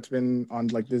cartoon that's been on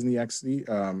like Disney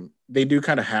XD. They do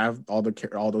kind of have all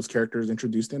those characters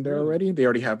introduced in there already. They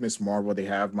already have Miss Marvel. They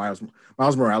have Miles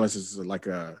Morales is like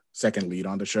a second lead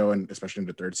on the show, and especially in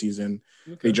the third season.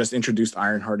 They just introduced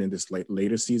Ironheart in this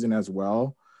latest season as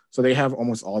well. So they have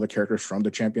almost all the characters from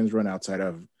the Champions run outside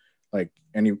of like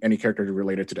any character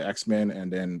related to the X-Men,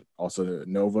 and then also the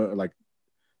Nova. Like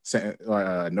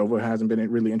Nova hasn't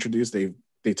been really introduced.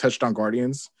 They touched on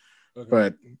Guardians,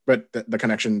 but the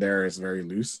connection there is very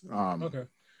loose.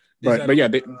 But yeah,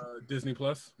 Disney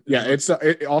Plus. It's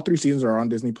all 3 seasons are on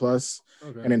Disney Plus.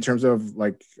 And in terms of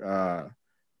like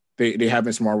they have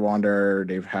Miss Marvel on there.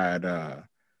 They've had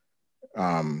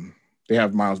they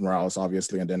have Miles Morales,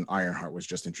 obviously, and then Ironheart was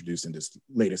just introduced in this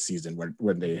latest season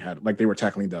when they had like they were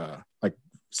tackling the like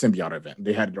symbiote event.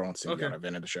 They had their own symbiote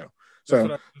event in the show.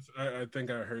 So I think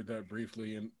I heard that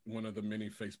briefly in one of the many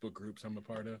Facebook groups I'm a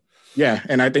part of. Yeah,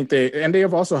 and I think they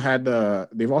have also had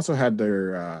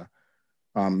their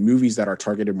movies that are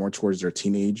targeted more towards their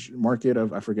teenage market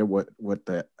of I forget what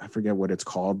it's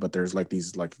called, but there's like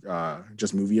these like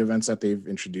just movie events that they've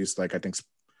introduced. Like I think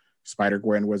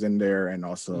Spider-Gwen was in there, and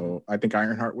also I think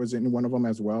Ironheart was in one of them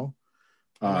as well.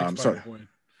 I like Spider-Gwen.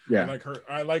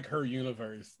 I like her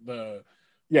universe.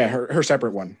 Her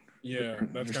separate one. Yeah,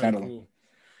 that's kind of cool.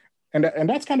 And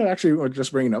that's kind of actually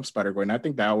just bringing up Spider-Gwen. I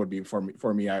think that would be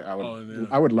for me.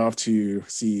 I would love to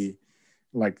see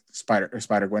like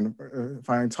Spider-Gwen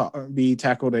finally be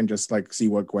tackled and just like see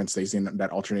what Gwen Stacy in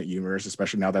that alternate universe,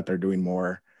 especially now that they're doing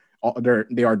more.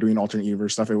 They are doing alternate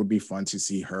universe stuff. It would be fun to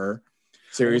see her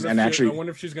series and actually. I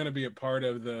wonder if she's going to be a part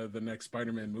of the next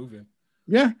Spider-Man movie.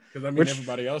 Yeah, because I mean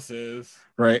everybody else is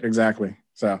right. Exactly.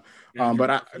 So,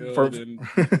 but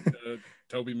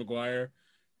Tobey Maguire.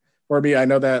 For me, I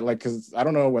know that like because I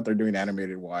don't know what they're doing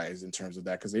animated wise in terms of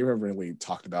that because they haven't really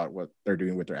talked about what they're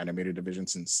doing with their animated division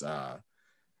since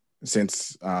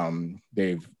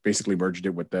they've basically merged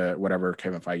it with the whatever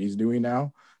Kevin Feige is doing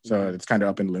now. So it's kind of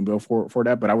up in limbo for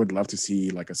that. But I would love to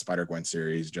see like a Spider-Gwen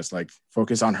series, just like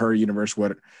focus on her universe.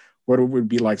 What it would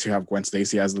be like to have Gwen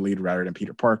Stacy as the lead rather than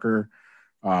Peter Parker,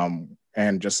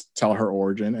 and just tell her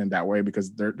origin in that way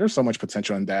because there's so much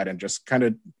potential in that, and just kind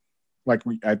of like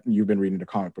you've been reading the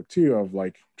comic book too of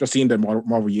like just seeing the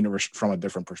Marvel universe from a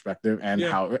different perspective and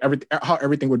how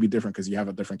everything would be different because you have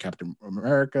a different Captain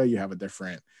America, you have a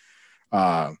different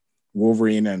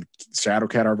Wolverine and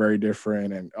Shadowcat are very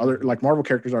different, and other like Marvel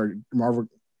characters are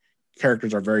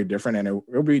very different, and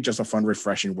it'll be just a fun,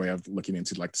 refreshing way of looking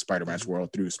into like the Spider-Man's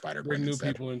world through Spider-Man. Bring new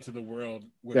people into the world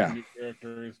with new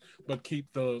characters, but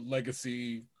keep the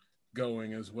legacy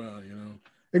going as well. You know,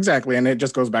 exactly, and it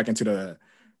just goes back into the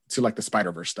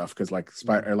Spider-Verse stuff because like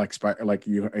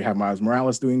you have Miles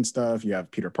Morales doing stuff, you have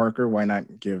Peter Parker. Why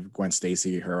not give Gwen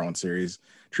Stacy her own series,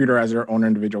 treat her as her own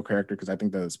individual character? Because I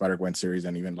think the Spider-Gwen series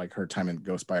and even like her time in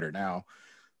Ghost Spider now,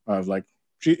 of like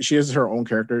she is her own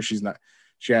character. She's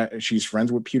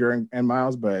friends with Peter and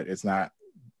Miles, but it's not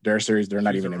their series. They're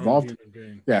not even involved.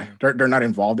 They're not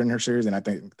involved in her series, and I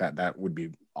think that would be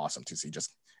awesome to see.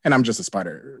 And I'm just a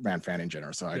Spider-Man fan in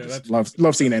general, so I just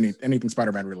love seeing anything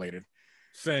Spider-Man related.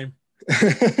 Same.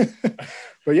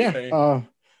 But yeah,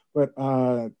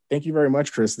 thank you very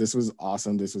much, Chris. This was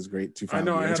awesome. This was great to find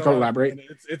out to collaborate.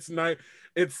 It's nice.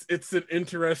 It's an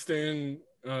interesting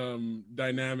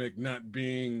dynamic, not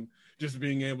being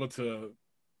able to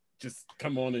just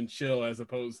come on and chill as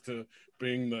opposed to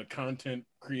being the content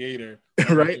creator,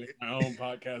 right? My own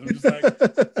podcast. I'm just like,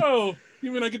 oh,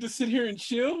 you mean I get to sit here and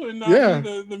chill and not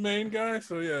be the main guy?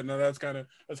 So yeah, no, that's kind of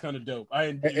dope. I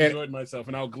enjoyed myself,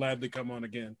 and I'll gladly come on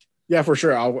again. Yeah, for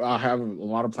sure. I'll have a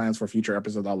lot of plans for future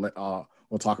episodes.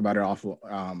 We'll talk about it off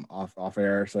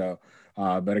air. So,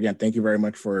 but again, thank you very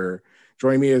much for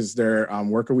joining me. Is there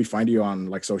where can we find you on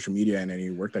like social media and any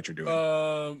work that you're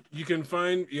doing? You can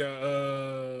find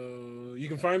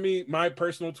me my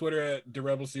personal Twitter at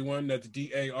DaRebelC1. That's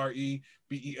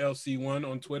DaRebelC1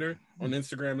 on Twitter, on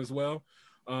Instagram as well.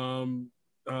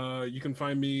 You can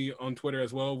find me on Twitter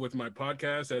as well with my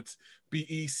podcast. That's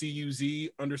BECUZ_.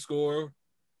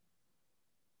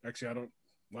 Actually, I don't.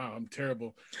 Wow, I'm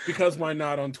terrible. Because Why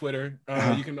Not on Twitter.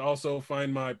 You can also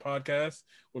find my podcast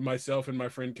with myself and my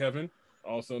friend Kevin,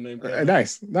 also named Kevin.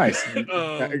 Nice.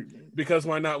 Because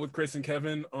Why Not with Chris and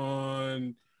Kevin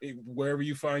on wherever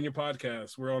you find your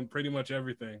podcast. We're on pretty much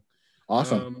everything.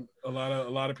 Awesome. A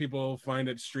lot of people find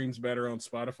it streams better on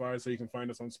Spotify, so you can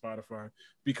find us on Spotify.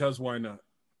 Because Why Not?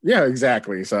 Yeah,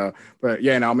 exactly. So, but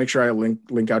yeah, and I'll make sure I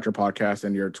link out your podcast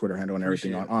and your Twitter handle and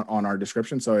everything on our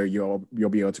description, so you'll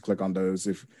be able to click on those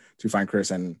to find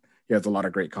Chris, and he has a lot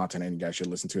of great content, and you guys should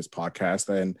listen to his podcast.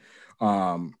 And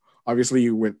obviously,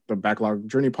 with the Backlog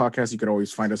Journey podcast, you could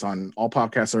always find us on all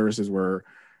podcast services where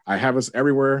I have us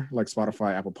everywhere, like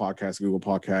Spotify, Apple Podcasts, Google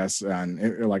Podcasts,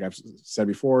 and like I've said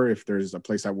before, if there's a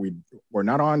place that we're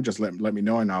not on, just let me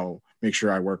know, and I'll make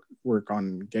sure I work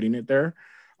on getting it there.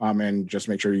 And just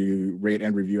make sure you rate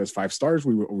and review us 5 stars.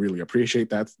 We will really appreciate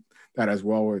that as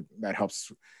well. That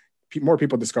helps more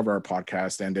people discover our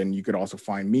podcast. And then you could also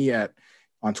find me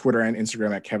on Twitter and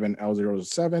Instagram at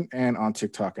KevinL07 and on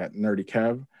TikTok at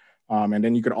NerdyKev. And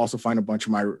then you could also find a bunch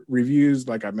of my reviews.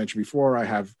 Like I mentioned before, I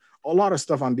have a lot of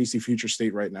stuff on DC Future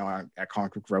State right now at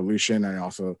Comic Book Revolution, and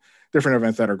also different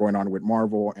events that are going on with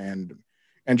Marvel and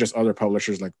just other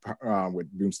publishers like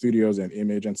with Boom Studios and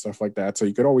Image and stuff like that. So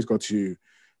you could always go to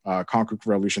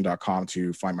comicbookrevolution.com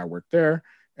to find my work there.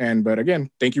 But again,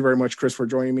 thank you very much, Chris, for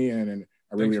joining me, and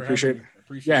I really appreciate it.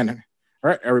 All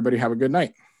right, everybody, have a good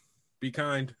night. Be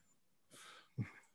kind.